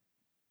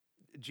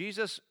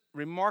 Jesus,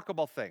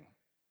 remarkable thing.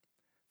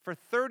 For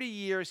 30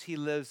 years, he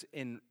lives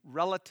in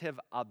relative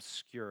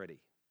obscurity.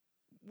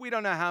 We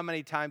don't know how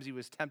many times he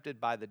was tempted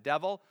by the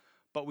devil,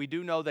 but we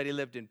do know that he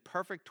lived in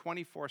perfect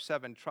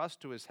 24/7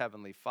 trust to his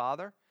heavenly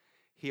Father.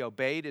 He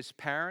obeyed his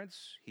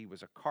parents. He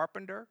was a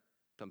carpenter.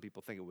 Some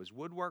people think it was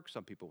woodwork.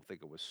 Some people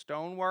think it was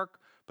stonework,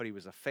 but he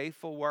was a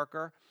faithful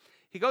worker.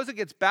 He goes and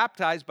gets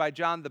baptized by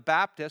John the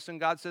Baptist, and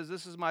God says,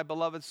 this is my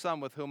beloved Son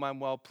with whom I'm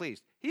well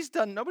pleased.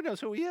 Nobody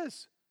knows who he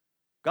is.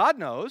 God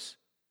knows.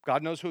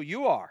 God knows who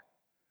you are.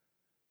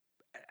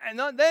 And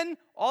then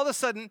all of a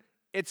sudden,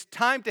 it's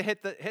time to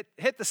hit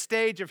the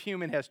stage of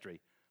human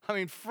history. I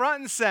mean,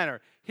 front and center.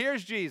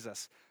 Here's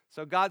Jesus.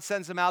 So God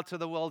sends him out to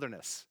the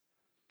wilderness.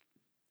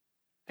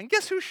 And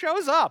guess who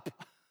shows up?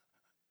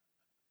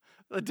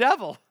 The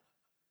devil.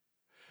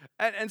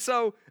 And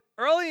so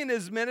early in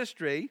his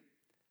ministry,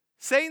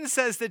 Satan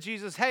says to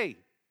Jesus, hey,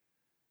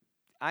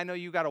 I know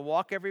you got to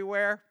walk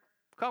everywhere.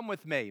 Come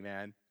with me,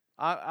 man.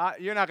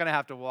 You're not going to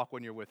have to walk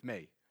when you're with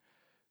me.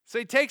 So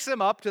he takes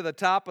him up to the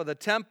top of the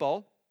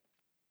temple,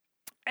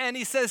 and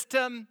he says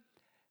to him,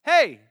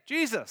 hey,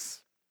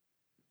 Jesus,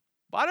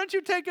 why don't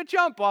you take a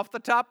jump off the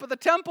top of the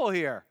temple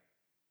here?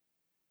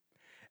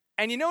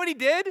 And you know what he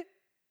did?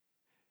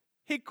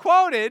 He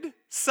quoted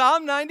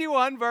Psalm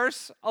 91,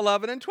 verse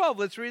 11 and 12.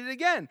 Let's read it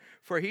again.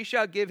 For he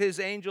shall give his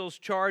angels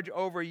charge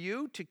over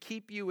you to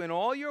keep you in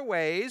all your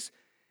ways.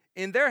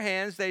 In their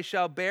hands they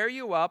shall bear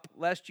you up,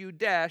 lest you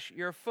dash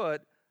your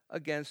foot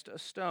against a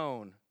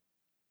stone.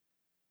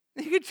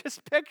 You can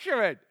just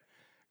picture it.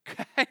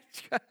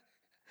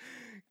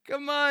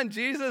 Come on,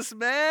 Jesus,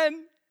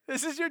 man.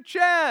 This is your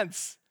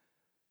chance.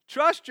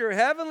 Trust your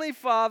heavenly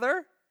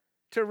Father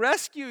to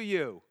rescue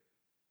you.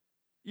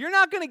 You're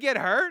not going to get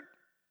hurt.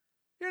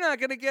 You're not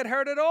going to get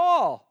hurt at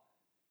all.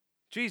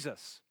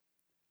 Jesus,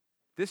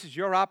 this is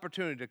your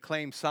opportunity to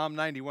claim Psalm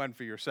 91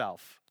 for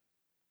yourself.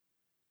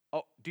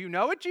 Oh, do you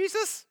know it,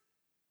 Jesus?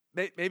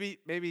 Maybe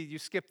you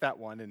skipped that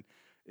one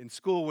in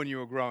school when you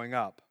were growing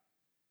up.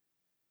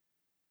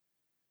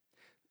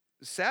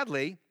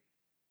 Sadly,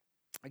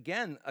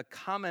 again, a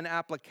common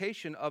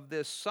application of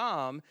this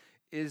psalm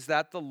is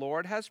that the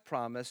Lord has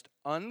promised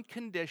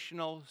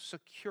unconditional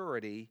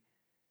security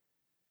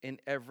in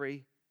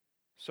every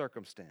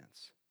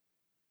circumstance.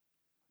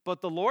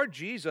 But the Lord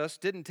Jesus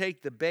didn't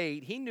take the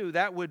bait. He knew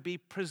that would be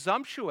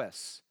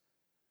presumptuous.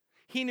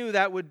 He knew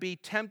that would be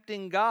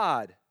tempting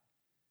God.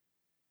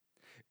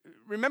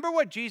 Remember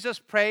what Jesus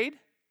prayed?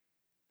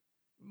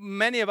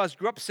 Many of us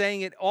grew up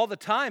saying it all the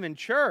time in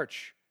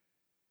church.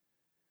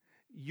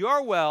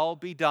 Your will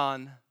be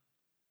done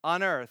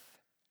on earth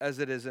as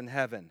it is in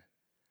heaven.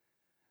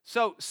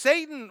 So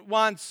Satan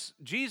wants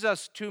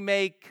Jesus to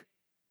make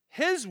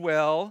his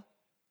will,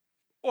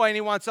 and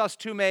he wants us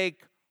to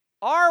make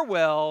our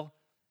will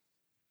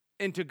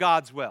into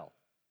God's will.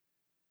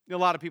 A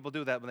lot of people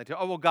do that when they tell,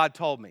 oh, well, God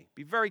told me.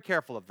 Be very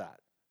careful of that.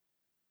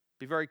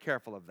 Be very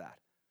careful of that.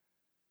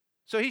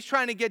 So he's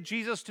trying to get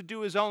Jesus to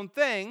do his own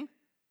thing,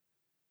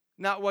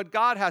 not what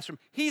God has for him.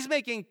 He's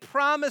making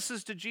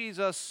promises to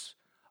Jesus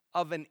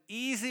of an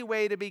easy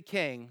way to be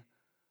king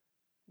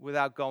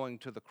without going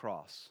to the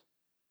cross.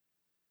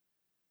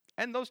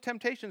 And those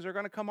temptations are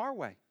going to come our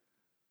way.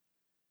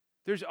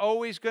 There's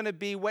always going to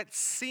be what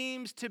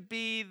seems to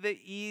be the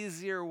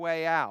easier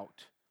way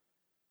out.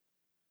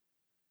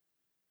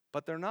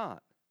 But they're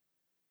not.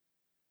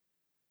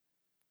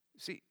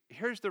 See,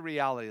 here's the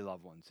reality,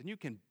 loved ones, and you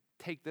can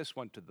take this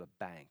one to the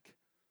bank.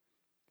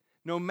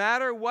 No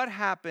matter what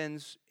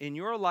happens in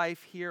your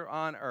life here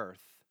on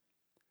earth,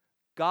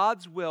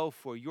 God's will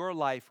for your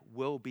life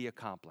will be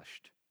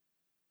accomplished.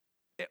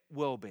 It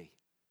will be.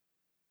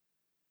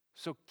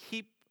 So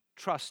keep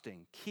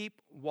trusting,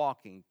 keep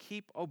walking,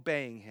 keep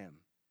obeying him.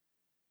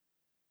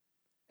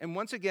 And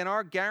once again,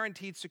 our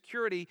guaranteed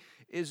security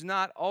is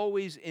not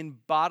always in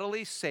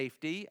bodily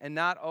safety and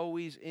not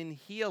always in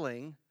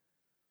healing.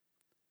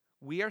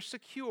 We are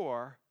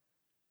secure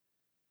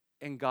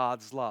in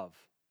God's love.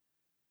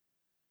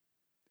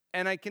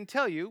 And I can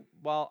tell you,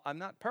 while I'm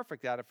not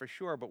perfect at it for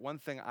sure, but one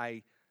thing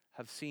I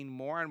have seen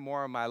more and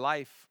more in my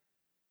life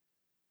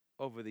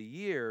over the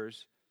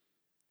years,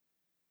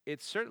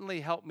 it certainly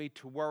helped me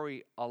to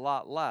worry a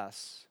lot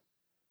less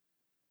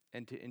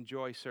and to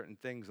enjoy certain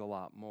things a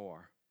lot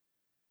more.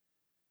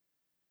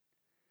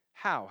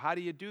 How? How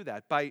do you do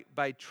that?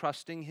 By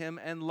trusting Him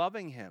and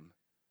loving Him.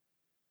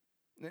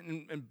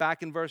 And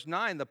back in verse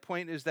 9, the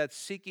point is that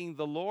seeking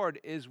the Lord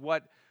is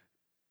what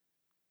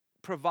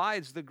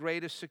provides the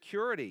greatest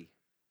security.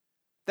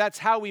 That's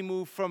how we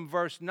move from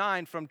verse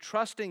 9, from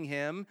trusting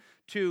Him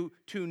to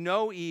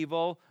no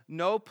evil,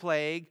 no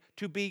plague,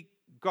 to be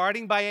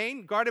guarded by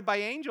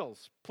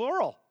angels,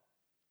 plural.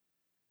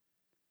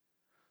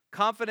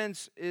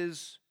 Confidence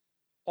is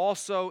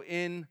also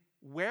in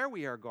where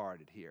we are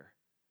guarded here.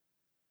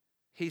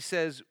 He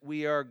says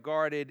we are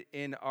guarded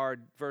in our,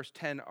 verse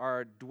 10,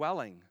 our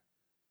dwelling.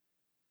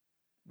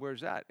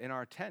 Where's that? In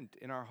our tent,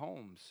 in our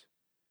homes,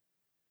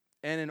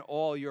 and in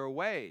all your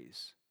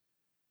ways.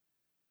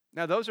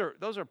 Now, those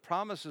are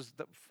promises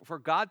that for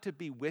God to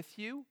be with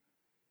you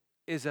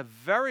is a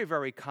very,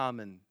 very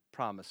common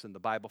promise in the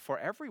Bible for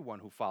everyone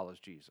who follows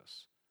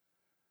Jesus.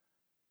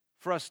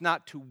 For us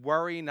not to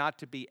worry, not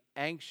to be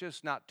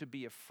anxious, not to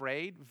be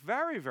afraid,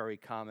 very, very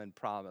common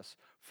promise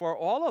for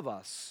all of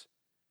us.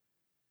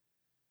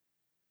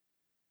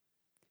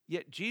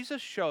 Yet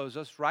Jesus shows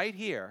us right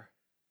here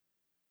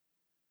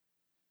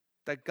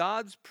that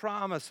God's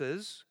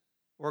promises,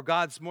 or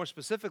more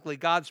specifically,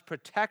 God's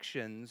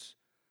protections,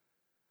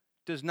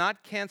 does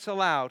not cancel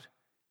out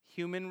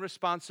human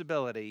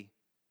responsibility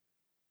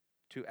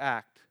to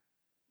act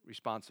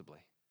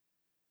responsibly.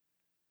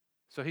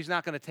 So He's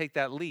not going to take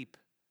that leap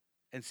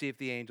and see if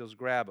the angels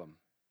grab him.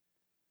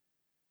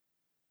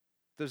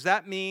 Does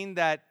that mean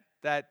that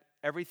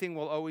everything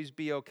will always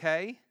be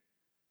okay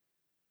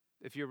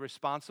if you're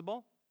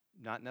responsible?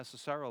 Not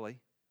necessarily.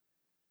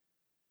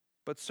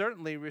 But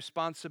certainly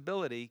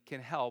responsibility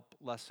can help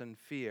lessen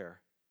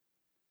fear.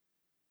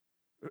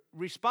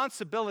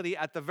 Responsibility,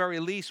 at the very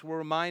least, will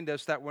remind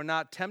us that we're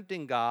not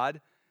tempting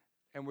God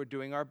and we're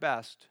doing our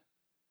best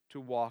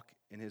to walk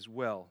in His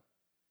will.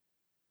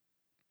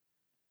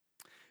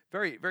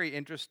 Very, very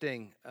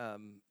interesting.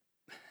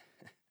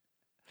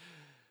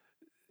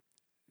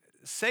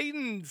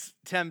 Satan's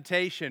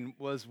temptation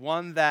was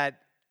one that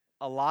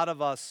a lot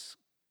of us,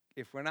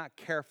 if we're not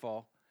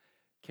careful,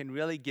 can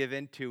really give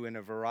into in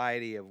a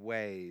variety of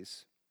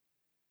ways.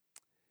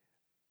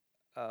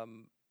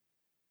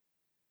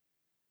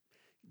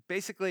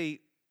 Basically,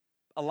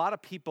 a lot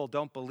of people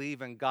don't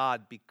believe in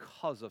God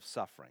because of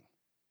suffering.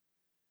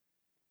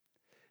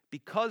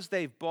 Because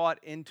they've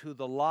bought into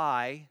the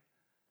lie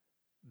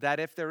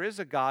that if there is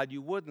a God,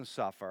 you wouldn't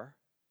suffer,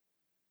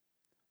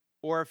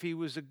 or if He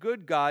was a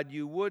good God,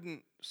 you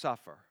wouldn't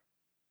suffer.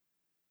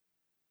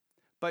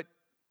 But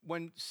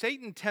when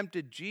Satan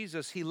tempted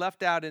Jesus, he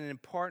left out an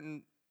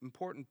important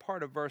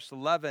part of verse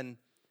 11,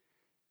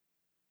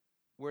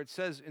 where it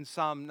says in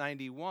Psalm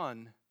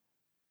 91,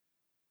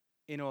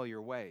 in all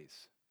your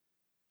ways.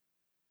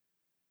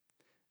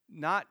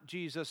 Not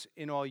Jesus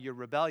in all your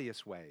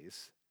rebellious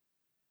ways,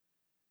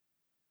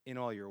 in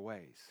all your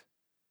ways.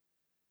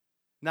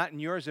 Not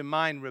in yours and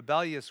mine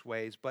rebellious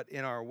ways, but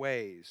in our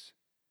ways.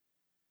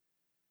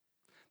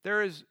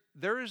 There is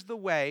the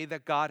way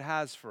that God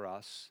has for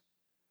us,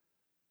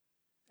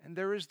 and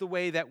there is the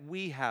way that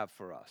we have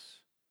for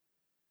us.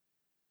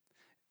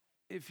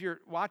 If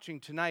you're watching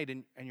tonight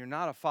and you're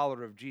not a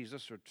follower of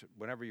Jesus, or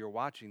whenever you're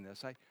watching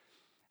this,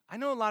 I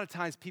know a lot of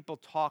times people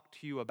talk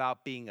to you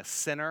about being a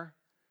sinner,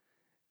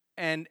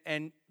 and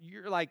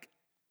you're like,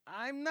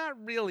 I'm not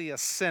really a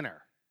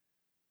sinner.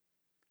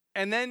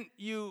 And then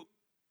you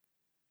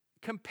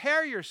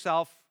compare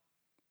yourself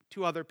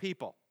to other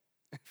people.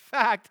 In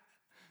fact,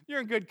 you're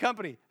in good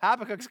company.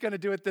 Habakkuk's going to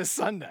do it this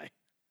Sunday.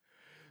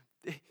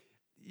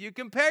 You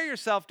compare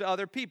yourself to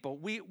other people.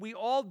 We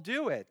all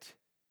do it.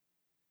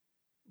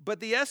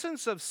 But the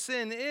essence of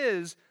sin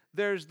is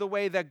there's the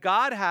way that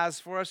God has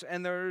for us,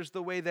 and there's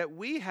the way that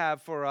we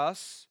have for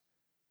us.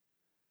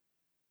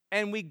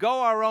 And we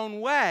go our own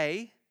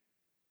way,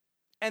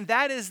 and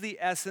that is the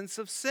essence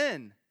of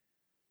sin.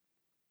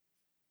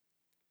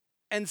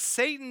 And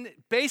Satan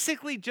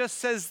basically just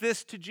says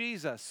this to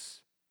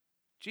Jesus.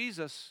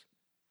 Jesus,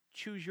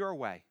 choose your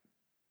way.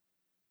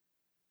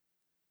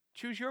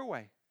 Choose your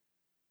way.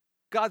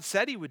 God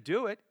said He would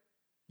do it.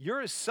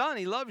 You're His son.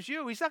 He loves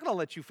you. He's not going to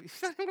let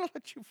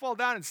you fall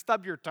down and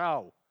stub your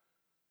toe.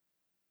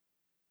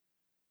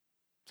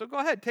 So go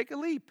ahead, take a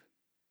leap.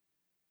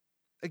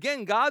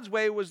 Again, God's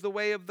way was the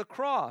way of the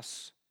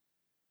cross.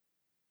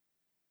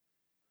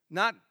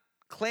 Not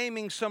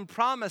claiming some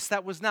promise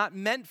that was not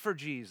meant for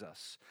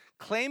Jesus.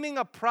 Claiming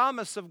a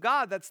promise of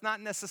God that's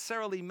not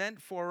necessarily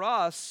meant for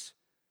us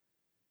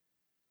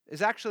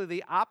is actually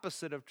the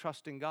opposite of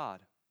trusting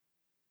God.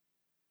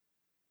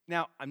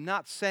 Now, I'm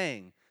not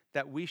saying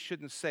that we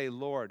shouldn't say,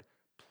 Lord,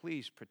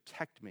 please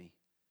protect me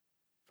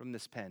from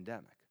this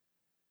pandemic.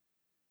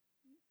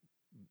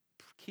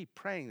 Keep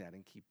praying that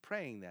and keep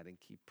praying that and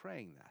keep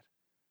praying that.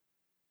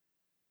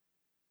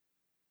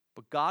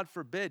 But God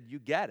forbid you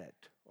get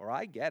it, or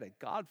I get it.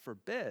 God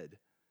forbid.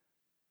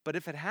 But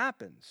if it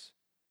happens,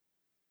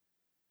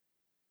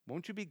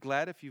 won't you be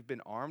glad if you've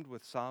been armed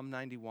with Psalm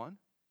 91?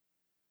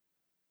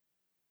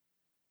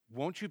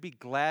 Won't you be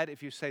glad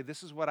if you say,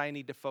 this is what I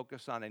need to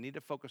focus on? I need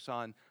to focus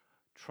on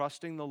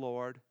trusting the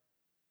Lord,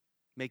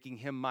 making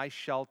him my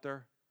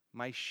shelter,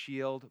 my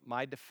shield,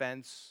 my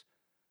defense,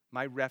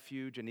 my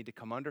refuge. I need to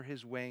come under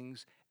his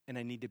wings, and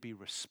I need to be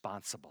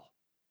responsible.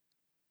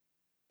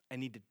 I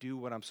need to do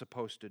what I'm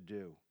supposed to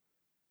do.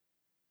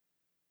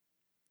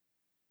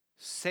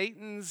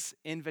 Satan's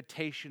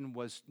invitation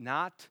was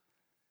not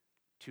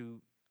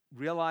to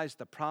realize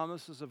the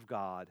promises of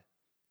God.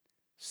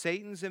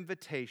 Satan's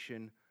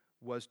invitation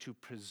was to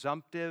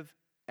presumptive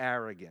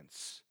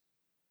arrogance.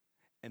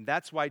 And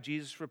that's why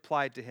Jesus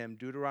replied to him,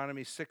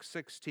 Deuteronomy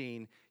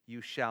 6:16,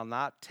 you shall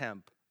not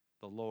tempt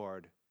the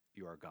Lord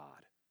your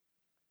God.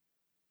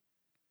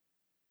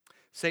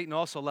 Satan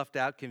also left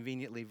out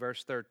conveniently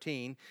verse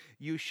 13,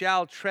 you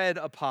shall tread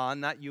upon,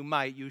 not you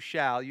might, you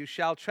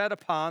shall tread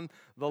upon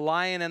the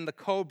lion and the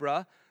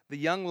cobra, the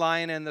young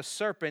lion and the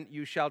serpent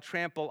you shall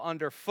trample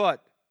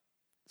underfoot.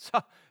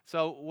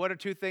 So what are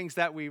two things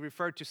that we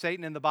refer to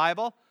Satan in the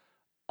Bible?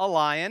 A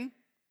lion,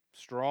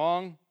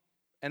 strong,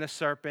 and a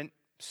serpent,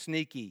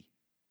 sneaky.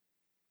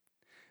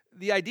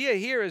 The idea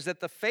here is that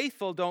the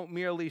faithful don't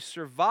merely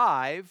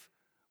survive,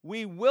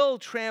 we will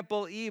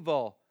trample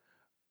evil.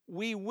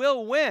 We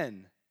will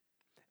win.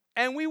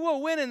 And we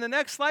will win in the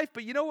next life,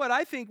 but you know what?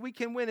 I think we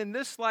can win in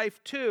this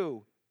life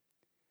too.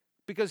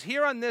 Because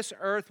here on this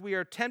earth, we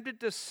are tempted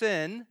to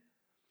sin.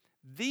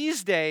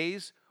 These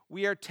days,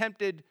 we are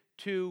tempted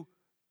to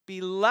be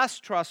less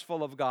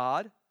trustful of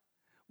God.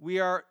 We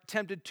are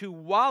tempted to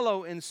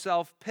wallow in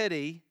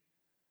self-pity,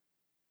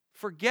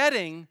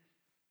 forgetting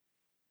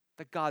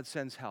that God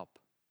sends help.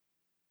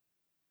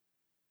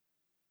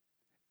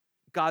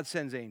 God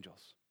sends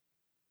angels.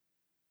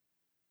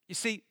 You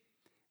see,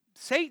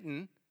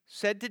 Satan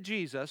said to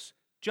Jesus,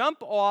 jump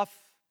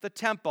off the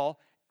temple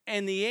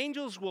and the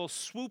angels will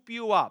swoop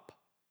you up.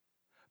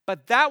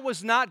 But that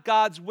was not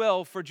God's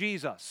will for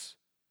Jesus,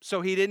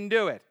 so he didn't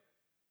do it.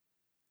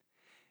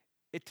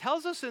 It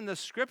tells us in the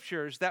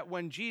scriptures that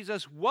when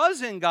Jesus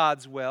was in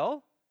God's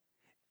will,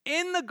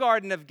 in the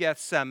Garden of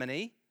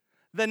Gethsemane,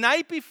 the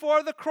night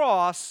before the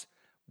cross,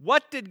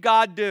 what did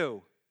God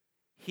do?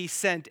 He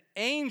sent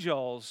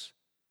angels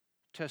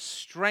to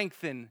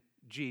strengthen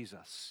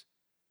Jesus.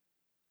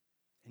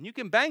 And you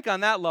can bank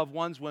on that, loved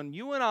ones. When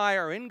you and I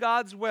are in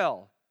God's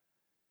will,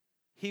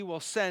 he will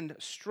send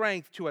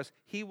strength to us.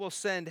 He will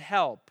send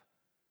help.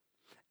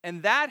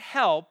 And that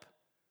help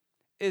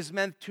is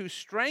meant to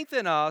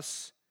strengthen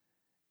us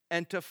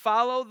and to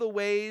follow the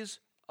ways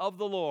of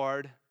the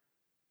Lord,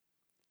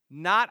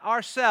 not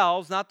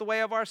ourselves, not the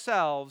way of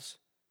ourselves,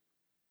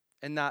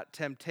 and not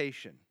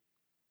temptation.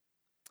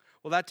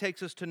 Well, that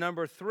takes us to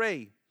number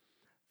 3.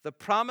 The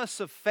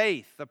promise of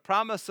faith. The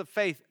promise of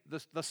faith.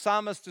 The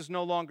psalmist is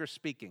no longer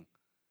speaking.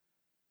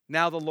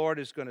 Now the Lord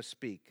is going to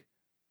speak.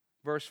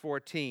 Verse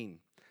 14.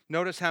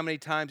 Notice how many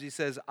times he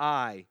says,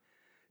 I.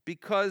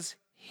 Because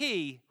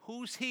he,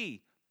 who's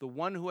he? The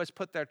one who has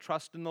put their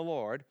trust in the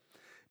Lord.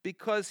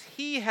 Because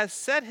he has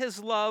set his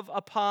love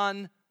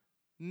upon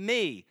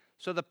me.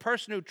 So the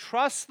person who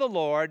trusts the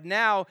Lord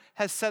now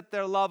has set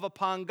their love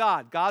upon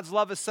God. God's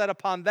love is set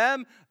upon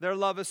them. Their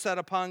love is set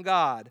upon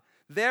God.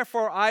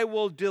 Therefore, I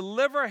will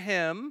deliver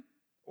him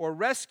or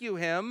rescue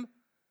him.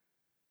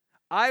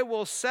 I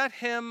will set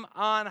him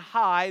on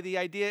high. The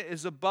idea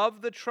is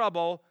above the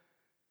trouble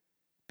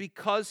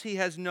because he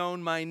has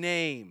known my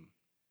name.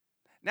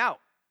 Now,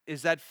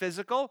 is that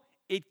physical?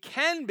 It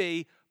can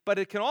be, but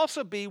it can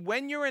also be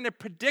when you're in a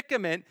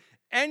predicament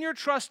and you're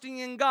trusting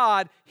in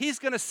God, he's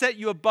going to set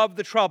you above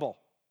the trouble.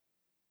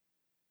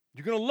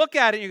 You're going to look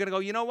at it and you're going to go,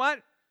 you know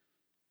what?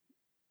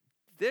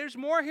 There's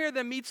more here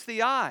than meets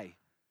the eye.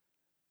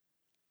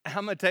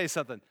 I'm going to tell you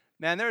something.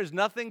 Man, there is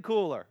nothing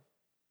cooler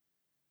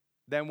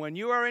than when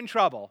you are in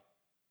trouble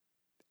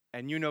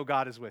and you know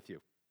God is with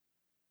you.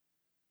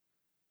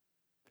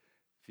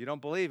 If you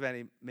don't believe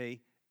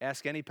me,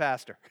 ask any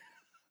pastor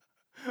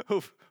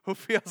who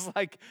feels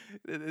like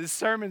his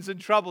sermon's in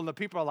trouble and the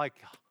people are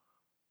like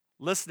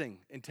listening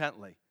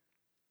intently.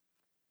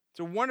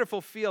 It's a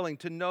wonderful feeling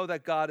to know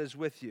that God is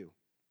with you.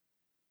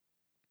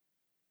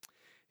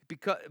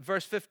 Because,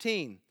 verse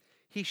 15,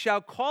 he shall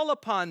call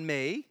upon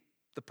me.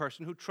 The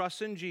person who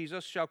trusts in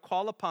Jesus shall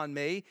call upon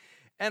me,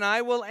 and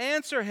I will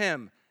answer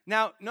him.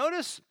 Now,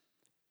 notice,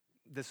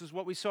 this is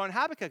what we saw in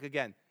Habakkuk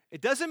again.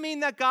 It doesn't mean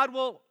that God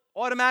will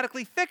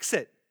automatically fix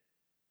it.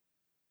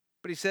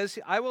 But he says,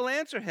 I will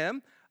answer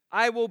him.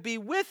 I will be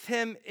with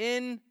him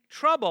in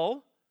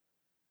trouble.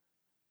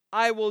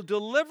 I will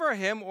deliver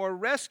him or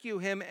rescue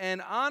him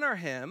and honor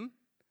him.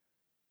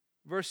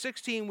 Verse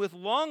 16, with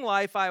long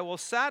life I will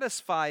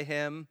satisfy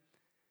him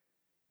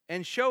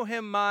and show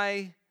him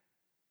my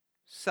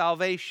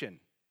salvation.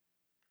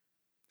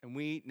 And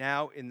we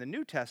now in the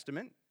New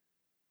Testament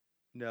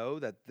know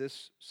that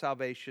this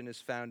salvation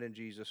is found in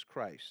Jesus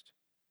Christ.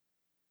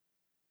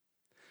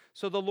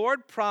 So the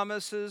Lord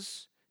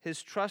promises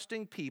his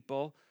trusting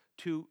people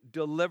to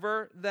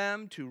deliver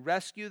them, to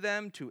rescue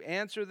them, to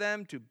answer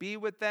them, to be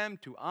with them,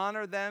 to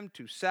honor them,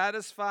 to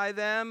satisfy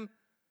them.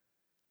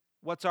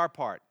 What's our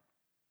part?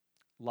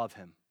 Love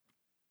him.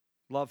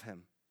 Love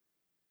him.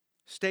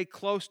 Stay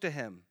close to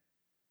him.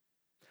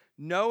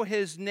 Know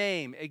his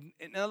name.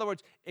 In other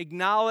words,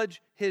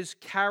 acknowledge his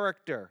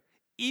character,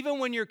 even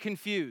when you're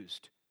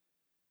confused.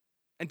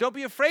 And don't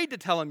be afraid to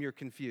tell him you're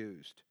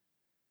confused.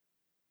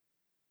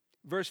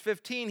 Verse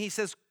 15, he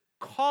says,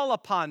 call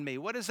upon me.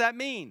 What does that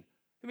mean?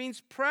 It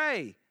means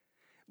pray.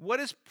 What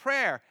is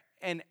prayer?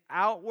 An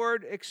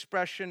outward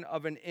expression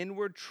of an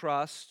inward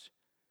trust,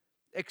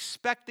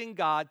 expecting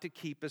God to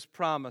keep his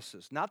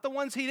promises. Not the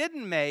ones he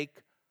didn't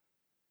make,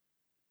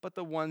 but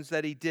the ones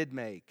that he did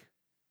make.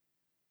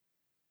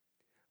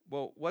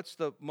 Well, what's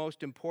the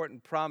most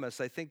important promise?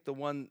 I think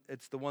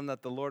it's the one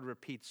that the Lord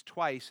repeats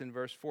twice in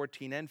verse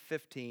 14 and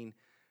 15,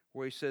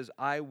 where he says,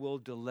 I will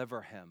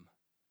deliver him.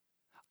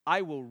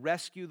 I will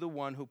rescue the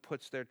one who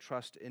puts their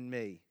trust in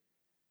me.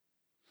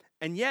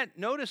 And yet,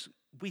 notice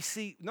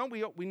we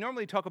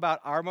normally talk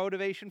about our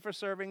motivation for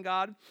serving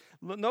God.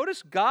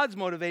 Notice God's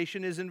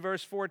motivation is in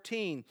verse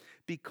 14,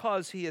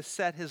 because he has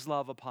set his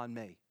love upon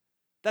me.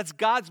 That's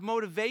God's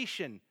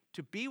motivation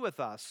to be with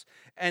us.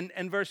 And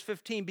verse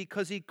 15,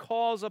 because he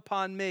calls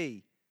upon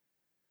me.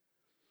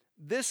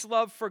 This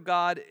love for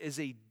God is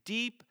a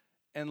deep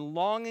and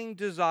longing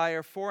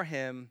desire for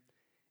him.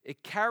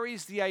 It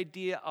carries the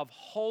idea of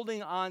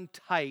holding on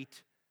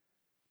tight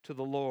to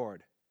the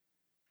Lord.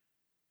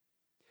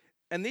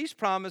 And these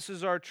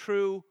promises are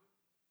true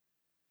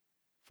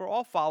for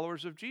all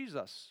followers of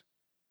Jesus.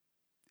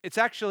 It's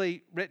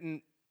actually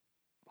written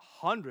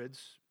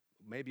hundreds,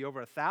 maybe over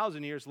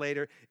 1,000 years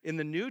later in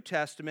the New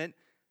Testament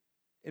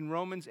in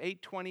Romans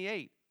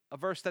 8:28, a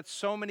verse that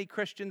so many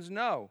Christians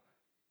know.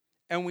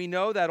 And we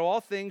know that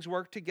all things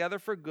work together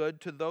for good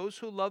to those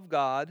who love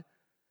God,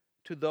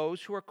 to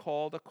those who are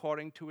called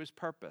according to his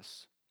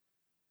purpose.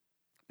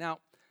 Now,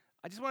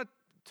 I just want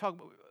to talk,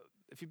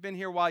 if you've been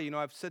here a while, you know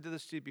I've said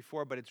this to you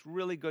before, but it's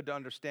really good to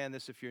understand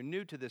this if you're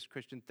new to this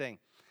Christian thing.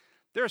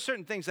 There are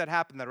certain things that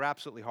happen that are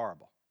absolutely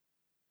horrible.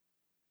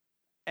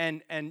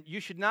 And you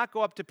should not go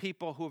up to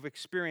people who have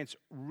experienced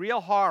real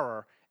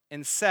horror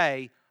and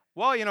say,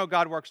 well, you know,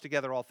 God works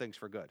together all things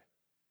for good.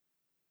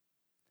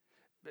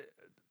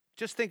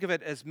 Just think of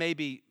it as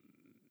maybe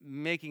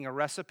making a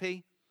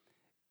recipe,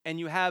 and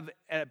you have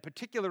a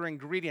particular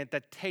ingredient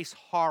that tastes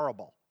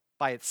horrible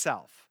by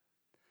itself.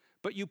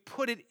 But you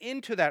put it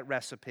into that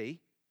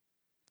recipe,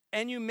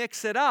 and you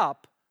mix it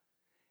up,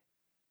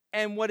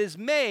 and what is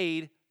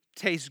made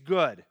tastes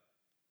good.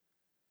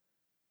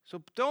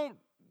 So don't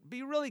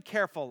be really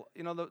careful.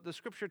 You know, the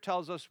scripture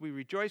tells us we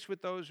rejoice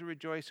with those who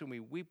rejoice, and we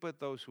weep with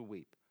those who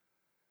weep.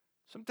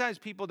 Sometimes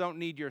people don't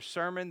need your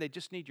sermon, they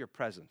just need your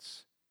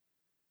presence.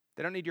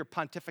 They don't need your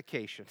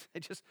pontification. They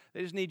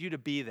just need you to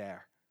be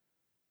there.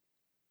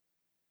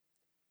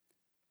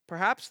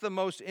 Perhaps the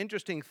most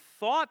interesting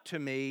thought to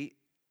me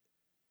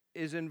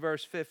is in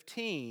verse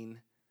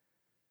 15,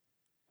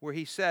 where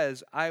he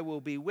says, I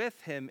will be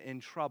with him in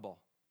trouble.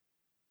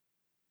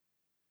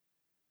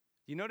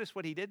 You notice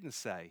what he didn't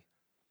say?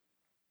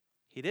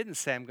 He didn't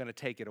say, I'm going to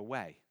take it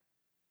away.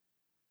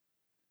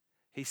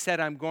 He said,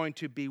 I'm going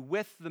to be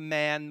with the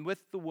man,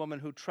 with the woman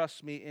who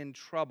trusts me in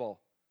trouble.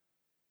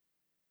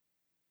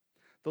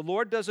 The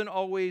Lord doesn't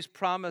always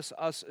promise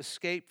us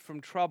escape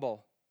from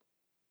trouble.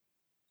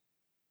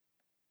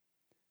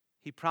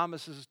 He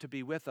promises to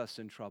be with us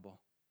in trouble.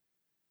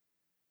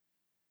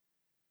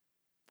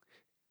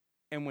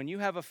 And when you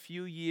have a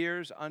few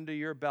years under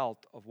your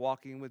belt of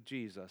walking with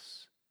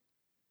Jesus,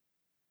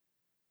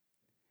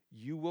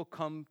 you will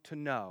come to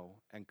know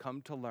and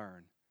come to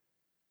learn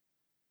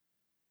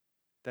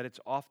that it's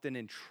often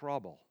in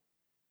trouble,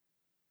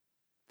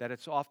 that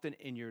it's often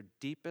in your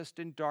deepest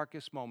and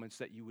darkest moments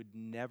that you would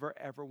never,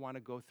 ever want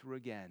to go through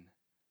again,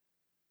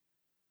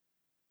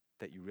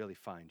 that you really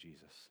find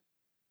Jesus.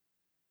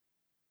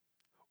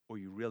 Or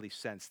you really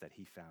sense that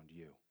he found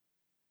you.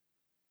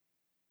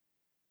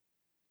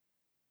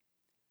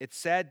 It's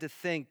sad to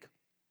think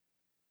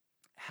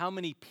how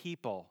many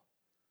people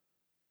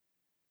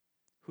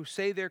who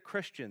say they're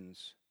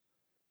Christians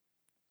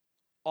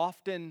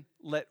often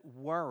let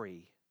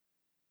worry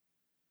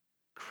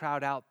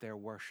crowd out their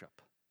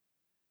worship.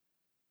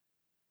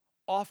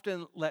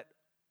 Often let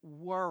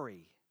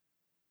worry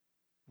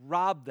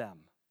rob them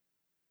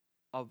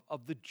of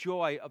the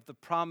joy of the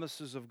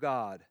promises of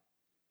God.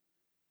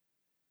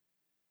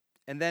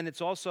 And then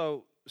it's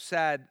also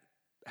sad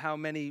how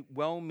many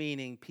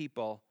well-meaning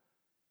people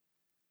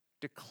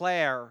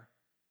declare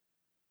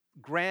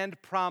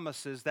grand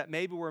promises that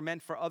maybe were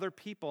meant for other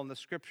people in the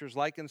scriptures,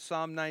 like in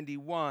Psalm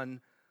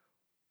 91,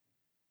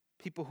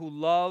 people who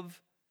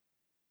love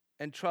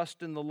and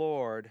trust in the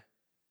Lord,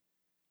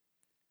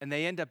 and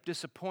they end up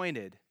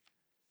disappointed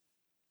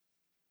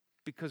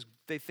because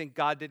they think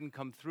God didn't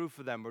come through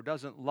for them or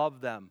doesn't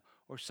love them,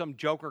 or some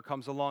joker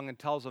comes along and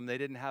tells them they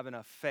didn't have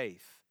enough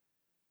faith.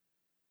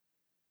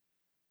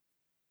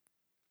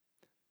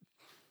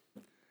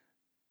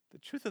 The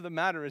truth of the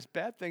matter is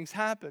bad things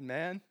happen,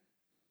 man.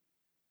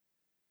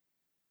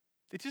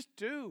 They just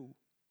do.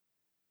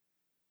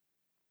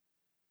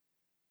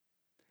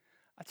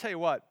 I tell you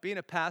what, being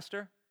a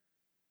pastor,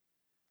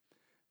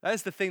 That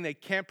is the thing they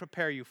can't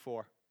prepare you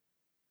for.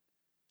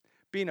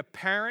 Being a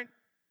parent,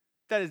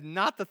 that is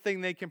not the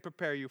thing they can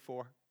prepare you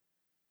for.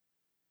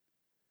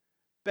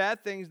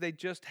 Bad things, they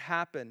just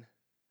happen.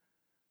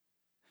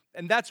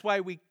 And that's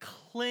why we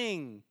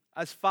cling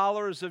as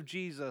followers of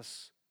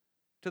Jesus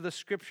to the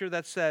scripture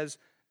that says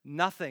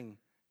nothing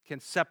can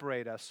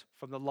separate us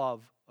from the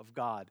love of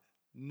God.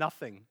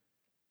 Nothing.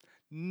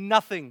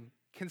 Nothing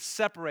can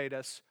separate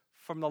us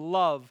from the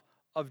love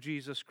of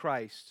Jesus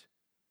Christ.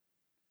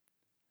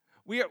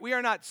 We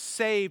are not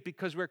saved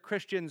because we're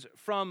Christians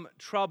from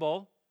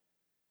trouble.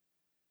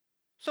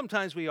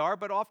 Sometimes we are,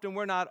 but often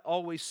we're not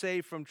always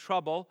saved from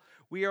trouble.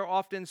 We are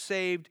often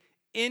saved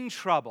in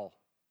trouble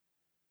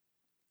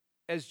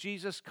as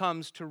Jesus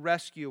comes to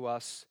rescue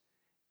us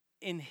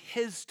in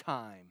His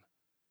time,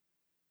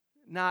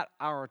 not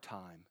our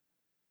time.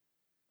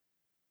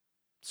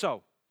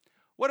 So,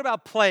 what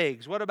about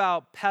plagues? What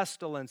about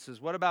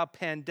pestilences? What about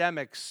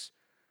pandemics?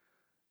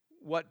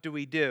 What do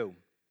we do?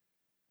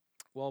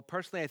 Well,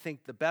 personally, I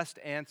think the best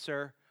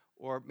answer,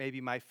 or maybe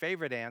my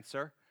favorite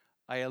answer,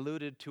 I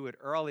alluded to it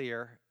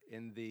earlier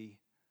in the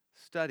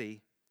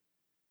study,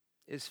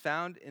 is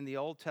found in the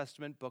Old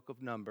Testament book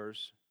of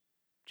Numbers,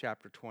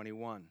 chapter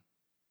 21.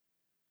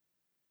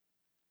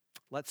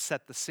 Let's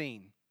set the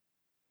scene.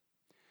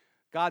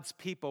 God's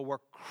people were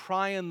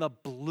crying the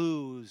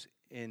blues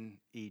in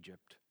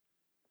Egypt.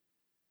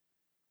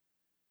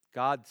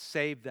 God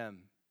saved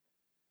them.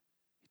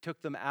 He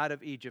took them out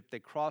of Egypt. They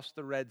crossed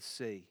the Red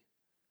Sea.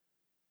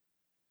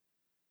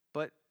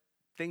 But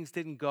things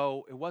didn't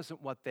go, it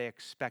wasn't what they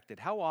expected.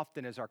 How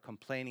often is our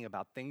complaining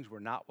about things were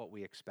not what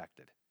we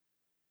expected?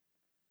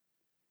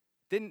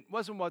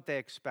 Wasn't what they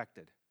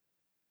expected.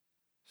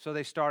 So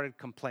they started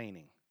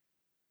complaining.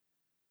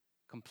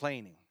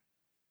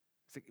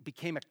 It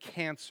became a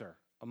cancer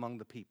among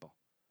the people.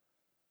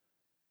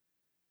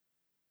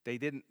 They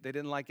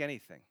didn't like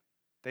anything.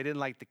 They didn't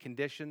like the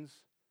conditions.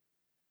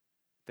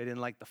 They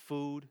didn't like the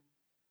food.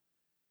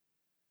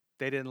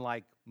 They didn't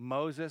like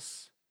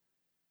Moses.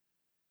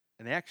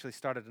 And they actually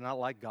started to not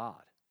like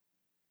God.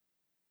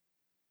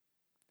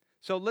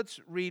 So let's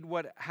read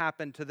what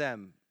happened to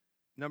them.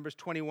 Numbers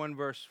 21,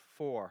 verse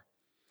 4.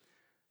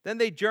 Then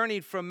they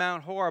journeyed from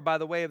Mount Hor by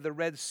the way of the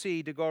Red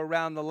Sea to go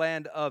around the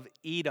land of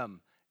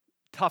Edom.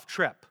 Tough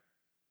trip.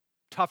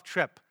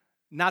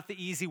 Not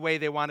the easy way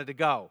they wanted to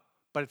go,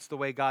 but it's the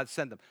way God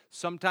sent them.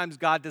 Sometimes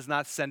God does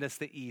not send us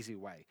the easy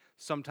way.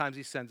 Sometimes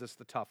He sends us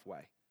the tough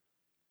way.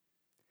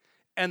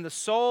 And the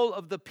soul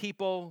of the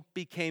people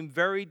became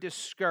very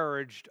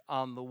discouraged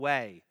on the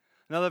way.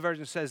 Another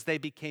version says they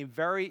became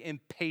very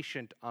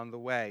impatient on the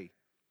way.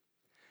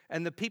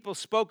 And the people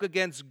spoke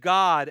against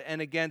God and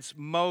against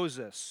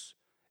Moses.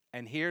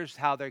 And here's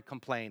how they're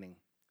complaining.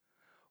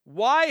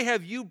 Why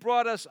have you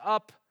brought us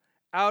up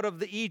out of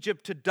the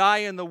Egypt to die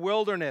in the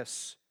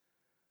wilderness?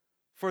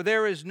 For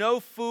there is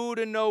no food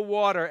and no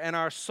water, and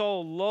our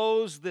soul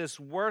loathes this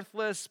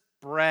worthless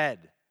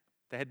bread.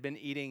 They had been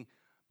eating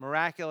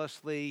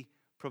miraculously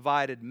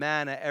provided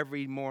manna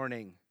every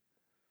morning.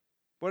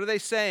 What are they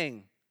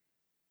saying?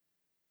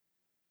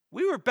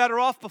 We were better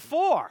off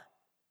before.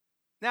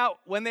 Now,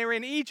 when they were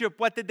in Egypt,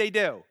 what did they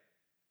do?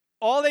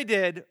 All they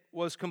did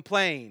was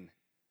complain.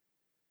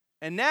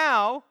 And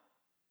now,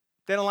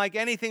 they don't like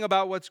anything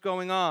about what's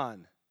going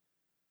on.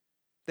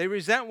 They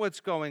resent what's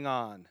going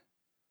on.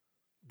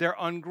 They're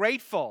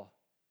ungrateful.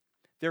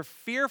 They're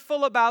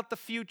fearful about the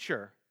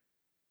future.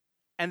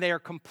 And they are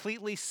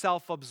completely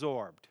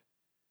self-absorbed.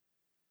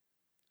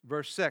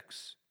 Verse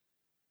 6.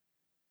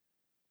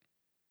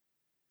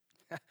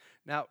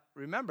 Now,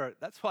 remember,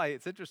 that's why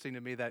it's interesting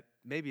to me that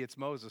maybe it's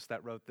Moses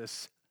that wrote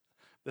this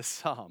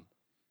psalm.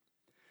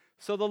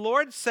 So the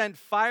Lord sent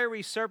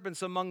fiery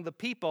serpents among the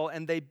people,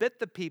 and they bit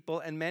the people,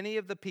 and many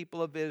of the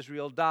people of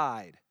Israel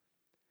died.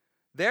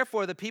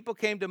 Therefore, the people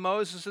came to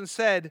Moses and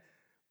said,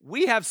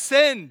 we have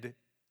sinned.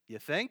 You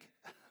think?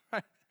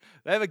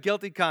 They have a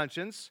guilty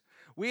conscience.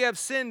 We have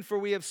sinned, for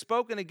we have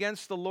spoken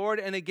against the Lord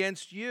and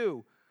against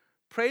you.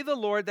 Pray the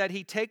Lord that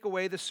He take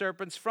away the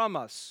serpents from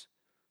us.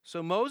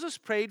 So Moses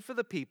prayed for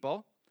the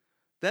people.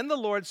 Then the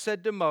Lord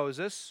said to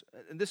Moses,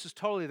 and this is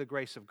totally the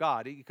grace of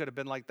God. He could have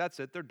been like,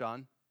 that's it, they're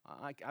done.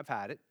 I've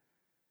had it.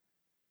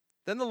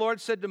 Then the Lord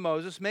said to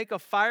Moses, make a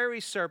fiery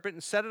serpent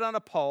and set it on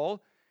a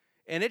pole,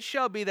 and it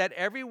shall be that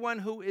everyone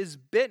who is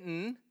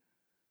bitten,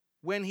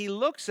 when he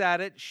looks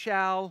at it,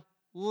 shall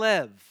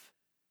live.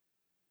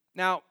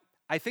 Now,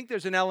 I think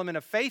there's an element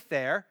of faith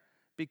there,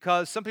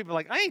 because some people are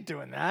like, I ain't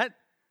doing that.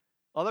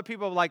 Other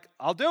people are like,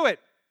 I'll do it.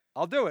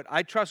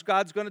 I trust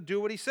God's going to do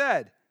what He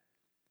said.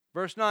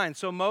 Verse 9,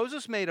 so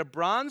Moses made a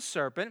bronze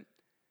serpent,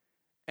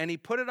 and he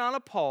put it on a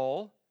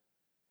pole,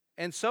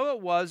 and so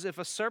it was, if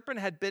a serpent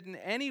had bitten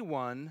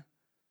anyone,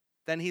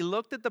 then he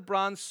looked at the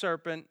bronze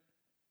serpent,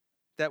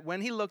 that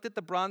when he looked at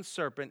the bronze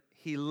serpent,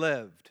 he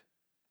lived.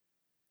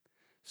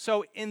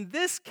 So in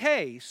this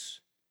case,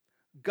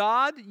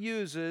 God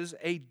uses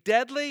a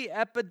deadly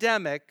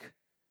epidemic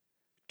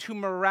to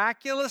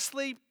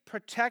miraculously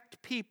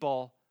protect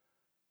people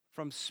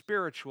from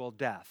spiritual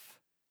death.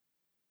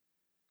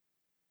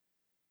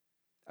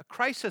 A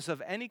crisis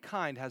of any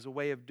kind has a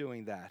way of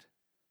doing that.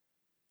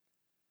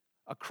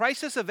 A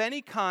crisis of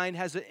any kind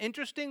has an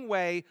interesting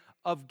way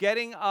of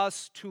getting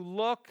us to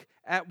look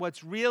at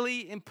what's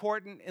really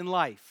important in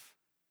life.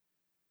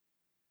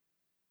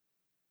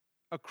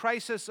 A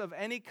crisis of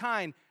any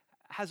kind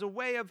has a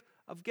way of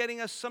getting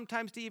us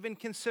sometimes to even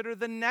consider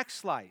the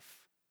next life.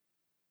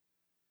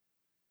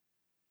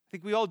 I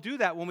think we all do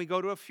that when we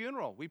go to a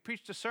funeral. We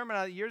preached a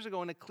sermon years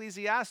ago in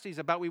Ecclesiastes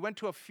about we went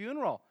to a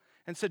funeral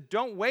and said,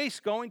 don't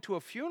waste going to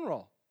a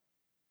funeral.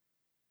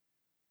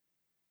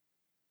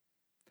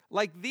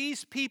 Like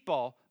these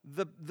people,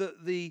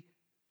 the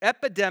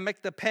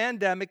epidemic, the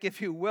pandemic,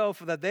 if you will,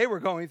 that they were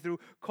going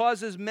through,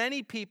 causes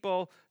many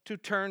people to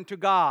turn to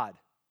God.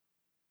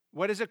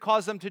 What does it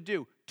cause them to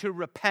do? To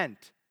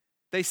repent.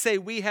 They say,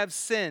 we have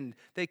sinned.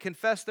 They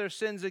confess their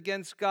sins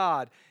against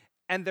God.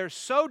 And they're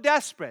so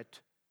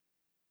desperate,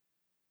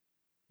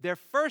 their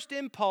first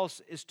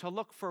impulse is to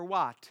look for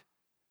what?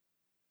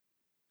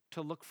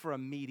 To look for a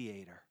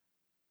mediator.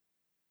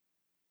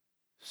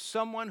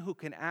 Someone who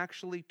can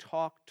actually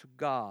talk to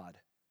God.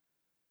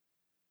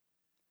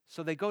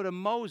 So they go to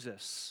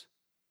Moses,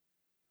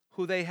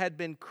 who they had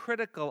been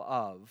critical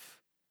of.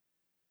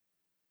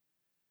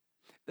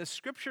 The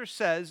scripture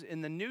says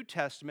in the New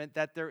Testament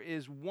that there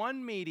is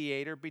one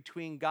mediator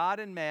between God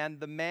and man,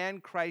 the man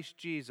Christ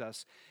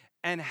Jesus.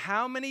 And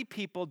how many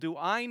people do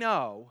I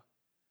know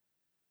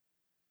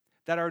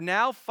that are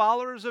now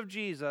followers of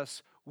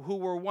Jesus who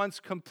were once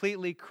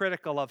completely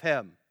critical of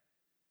him?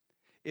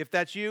 If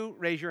that's you,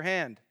 raise your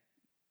hand.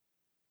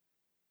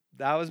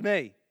 That was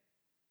me.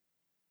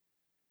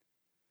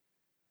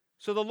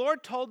 So the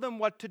Lord told them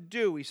what to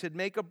do. He said,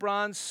 make a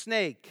bronze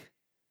snake.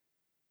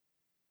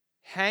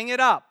 Hang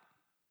it up.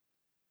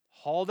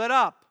 Hold it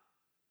up.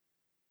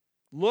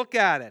 Look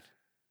at it.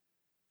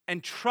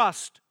 And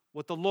trust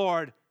what the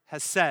Lord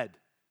has said.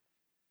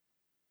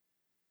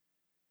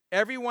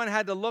 Everyone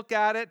had to look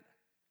at it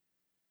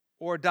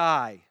or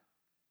die.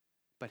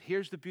 But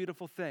here's the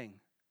beautiful thing.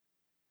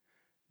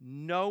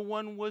 No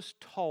one was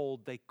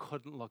told they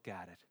couldn't look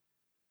at it.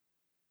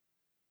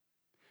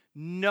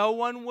 No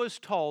one was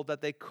told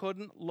that they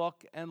couldn't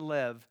look and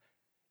live.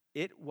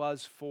 It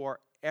was for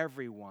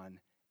everyone.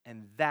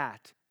 And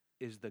that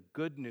is the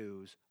good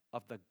news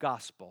of the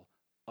gospel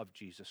of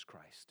Jesus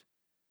Christ.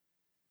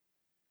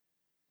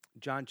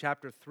 John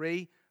chapter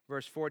 3,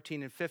 verse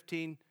 14 and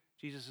 15,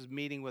 Jesus is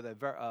meeting with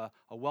a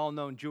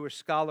well-known Jewish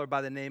scholar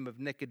by the name of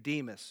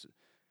Nicodemus.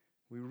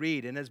 We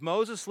read, and as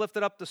Moses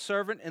lifted up the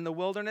servant in the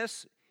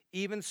wilderness,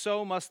 even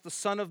so must the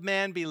Son of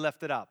Man be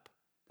lifted up.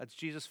 That's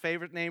Jesus'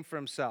 favorite name for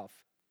himself.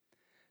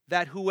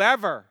 That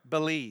whoever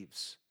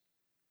believes,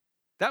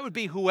 that would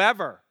be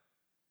whoever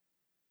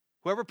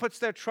puts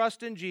their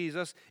trust in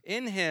Jesus,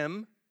 in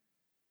him,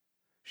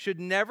 should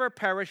never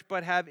perish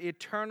but have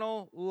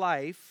eternal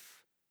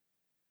life.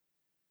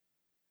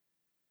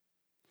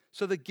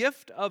 So the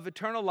gift of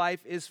eternal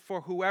life is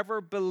for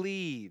whoever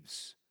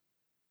believes,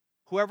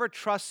 whoever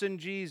trusts in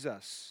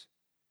Jesus.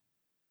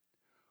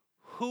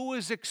 Who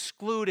is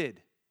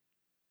excluded?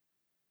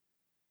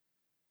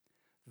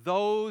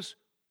 Those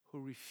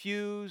who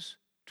refuse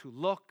to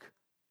look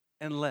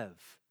and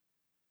live.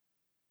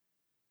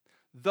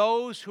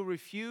 Those who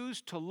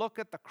refuse to look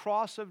at the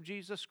cross of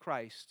Jesus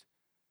Christ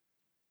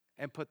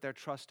and put their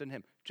trust in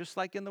him. Just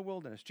like in the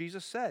wilderness.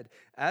 Jesus said,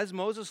 as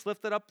Moses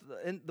lifted up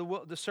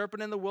the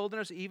serpent in the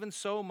wilderness, even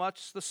so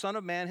much the Son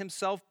of Man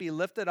himself be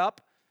lifted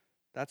up.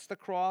 That's the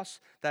cross.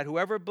 That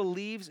whoever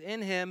believes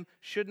in him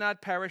should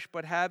not perish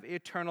but have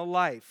eternal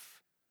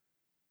life.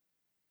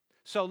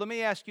 So let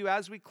me ask you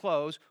as we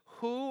close,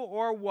 who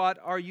or what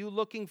are you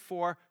looking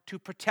for to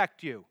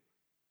protect you,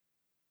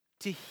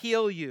 to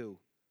heal you,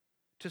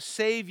 to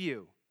save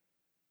you?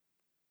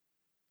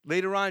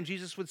 Later on,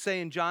 Jesus would say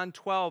in John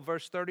 12,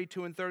 verse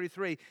 32 and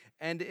 33,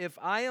 and if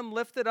I am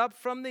lifted up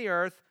from the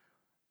earth,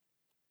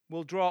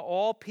 will draw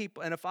all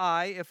people, and if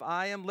I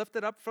am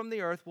lifted up from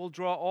the earth, will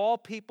draw all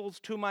peoples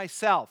to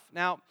myself.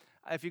 Now,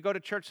 if you go to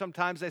church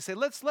sometimes, they say,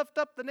 let's lift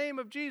up the name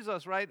of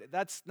Jesus, right?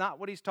 That's not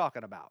what he's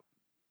talking about.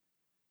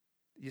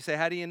 You say,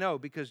 how do you know?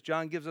 Because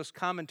John gives us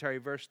commentary,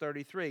 verse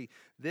 33.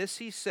 This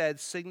he said,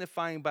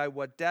 signifying by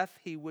what death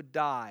he would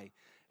die.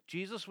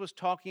 Jesus was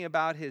talking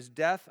about his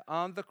death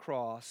on the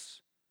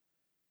cross.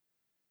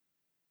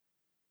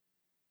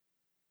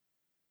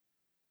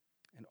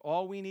 And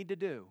all we need to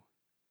do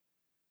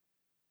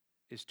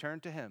is turn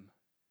to him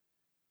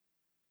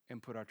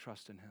and put our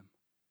trust in him.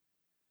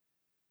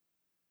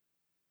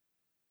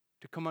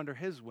 To come under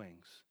his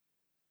wings.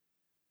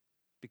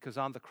 Because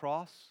on the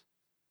cross,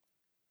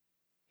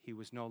 he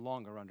was no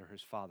longer under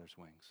his Father's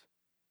wings.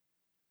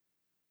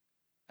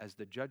 As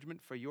the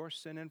judgment for your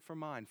sin and for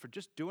mine, for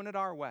just doing it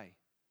our way,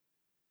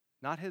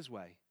 not his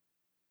way,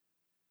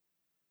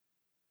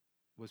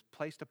 was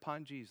placed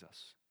upon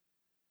Jesus.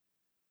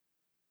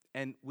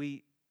 And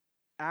we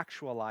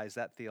actualize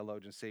that,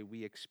 theologians say.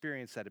 We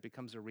experience that. It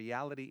becomes a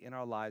reality in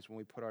our lives when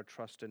we put our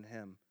trust in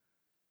him.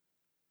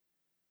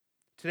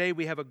 Today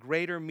we have a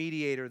greater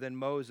mediator than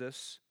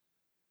Moses,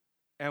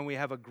 and we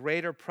have a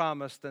greater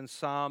promise than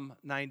Psalm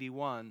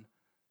 91,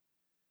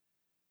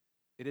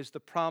 It is the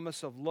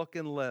promise of look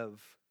and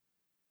live.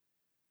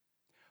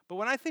 But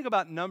when I think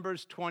about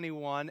Numbers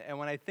 21 and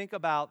when I think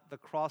about the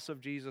cross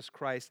of Jesus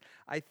Christ,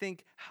 I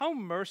think how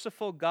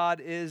merciful God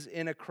is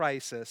in a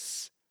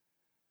crisis,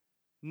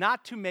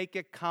 not to make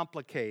it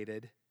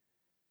complicated,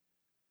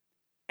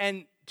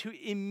 and to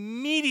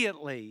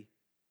immediately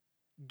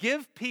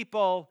give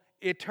people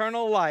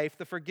eternal life,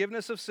 the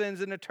forgiveness of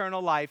sins and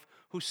eternal life,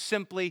 who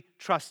simply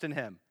trust in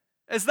Him.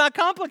 It's not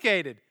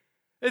complicated.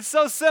 It's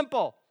so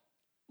simple.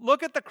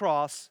 Look at the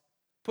cross,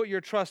 put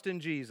your trust in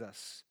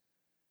Jesus.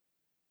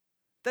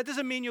 That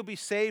doesn't mean you'll be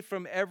saved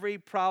from every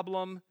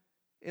problem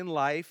in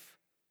life,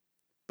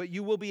 but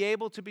you will be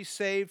able to be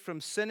saved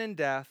from sin and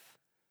death,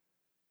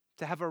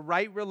 to have a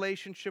right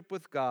relationship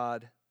with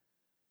God,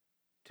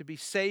 to be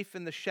safe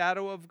in the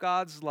shadow of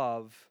God's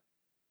love,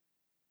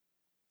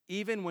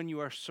 even when you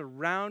are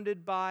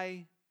surrounded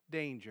by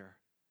danger.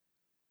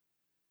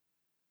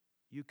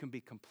 You can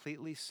be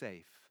completely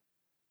safe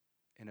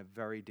in a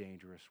very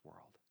dangerous world.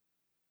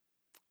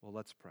 Well,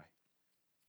 let's pray.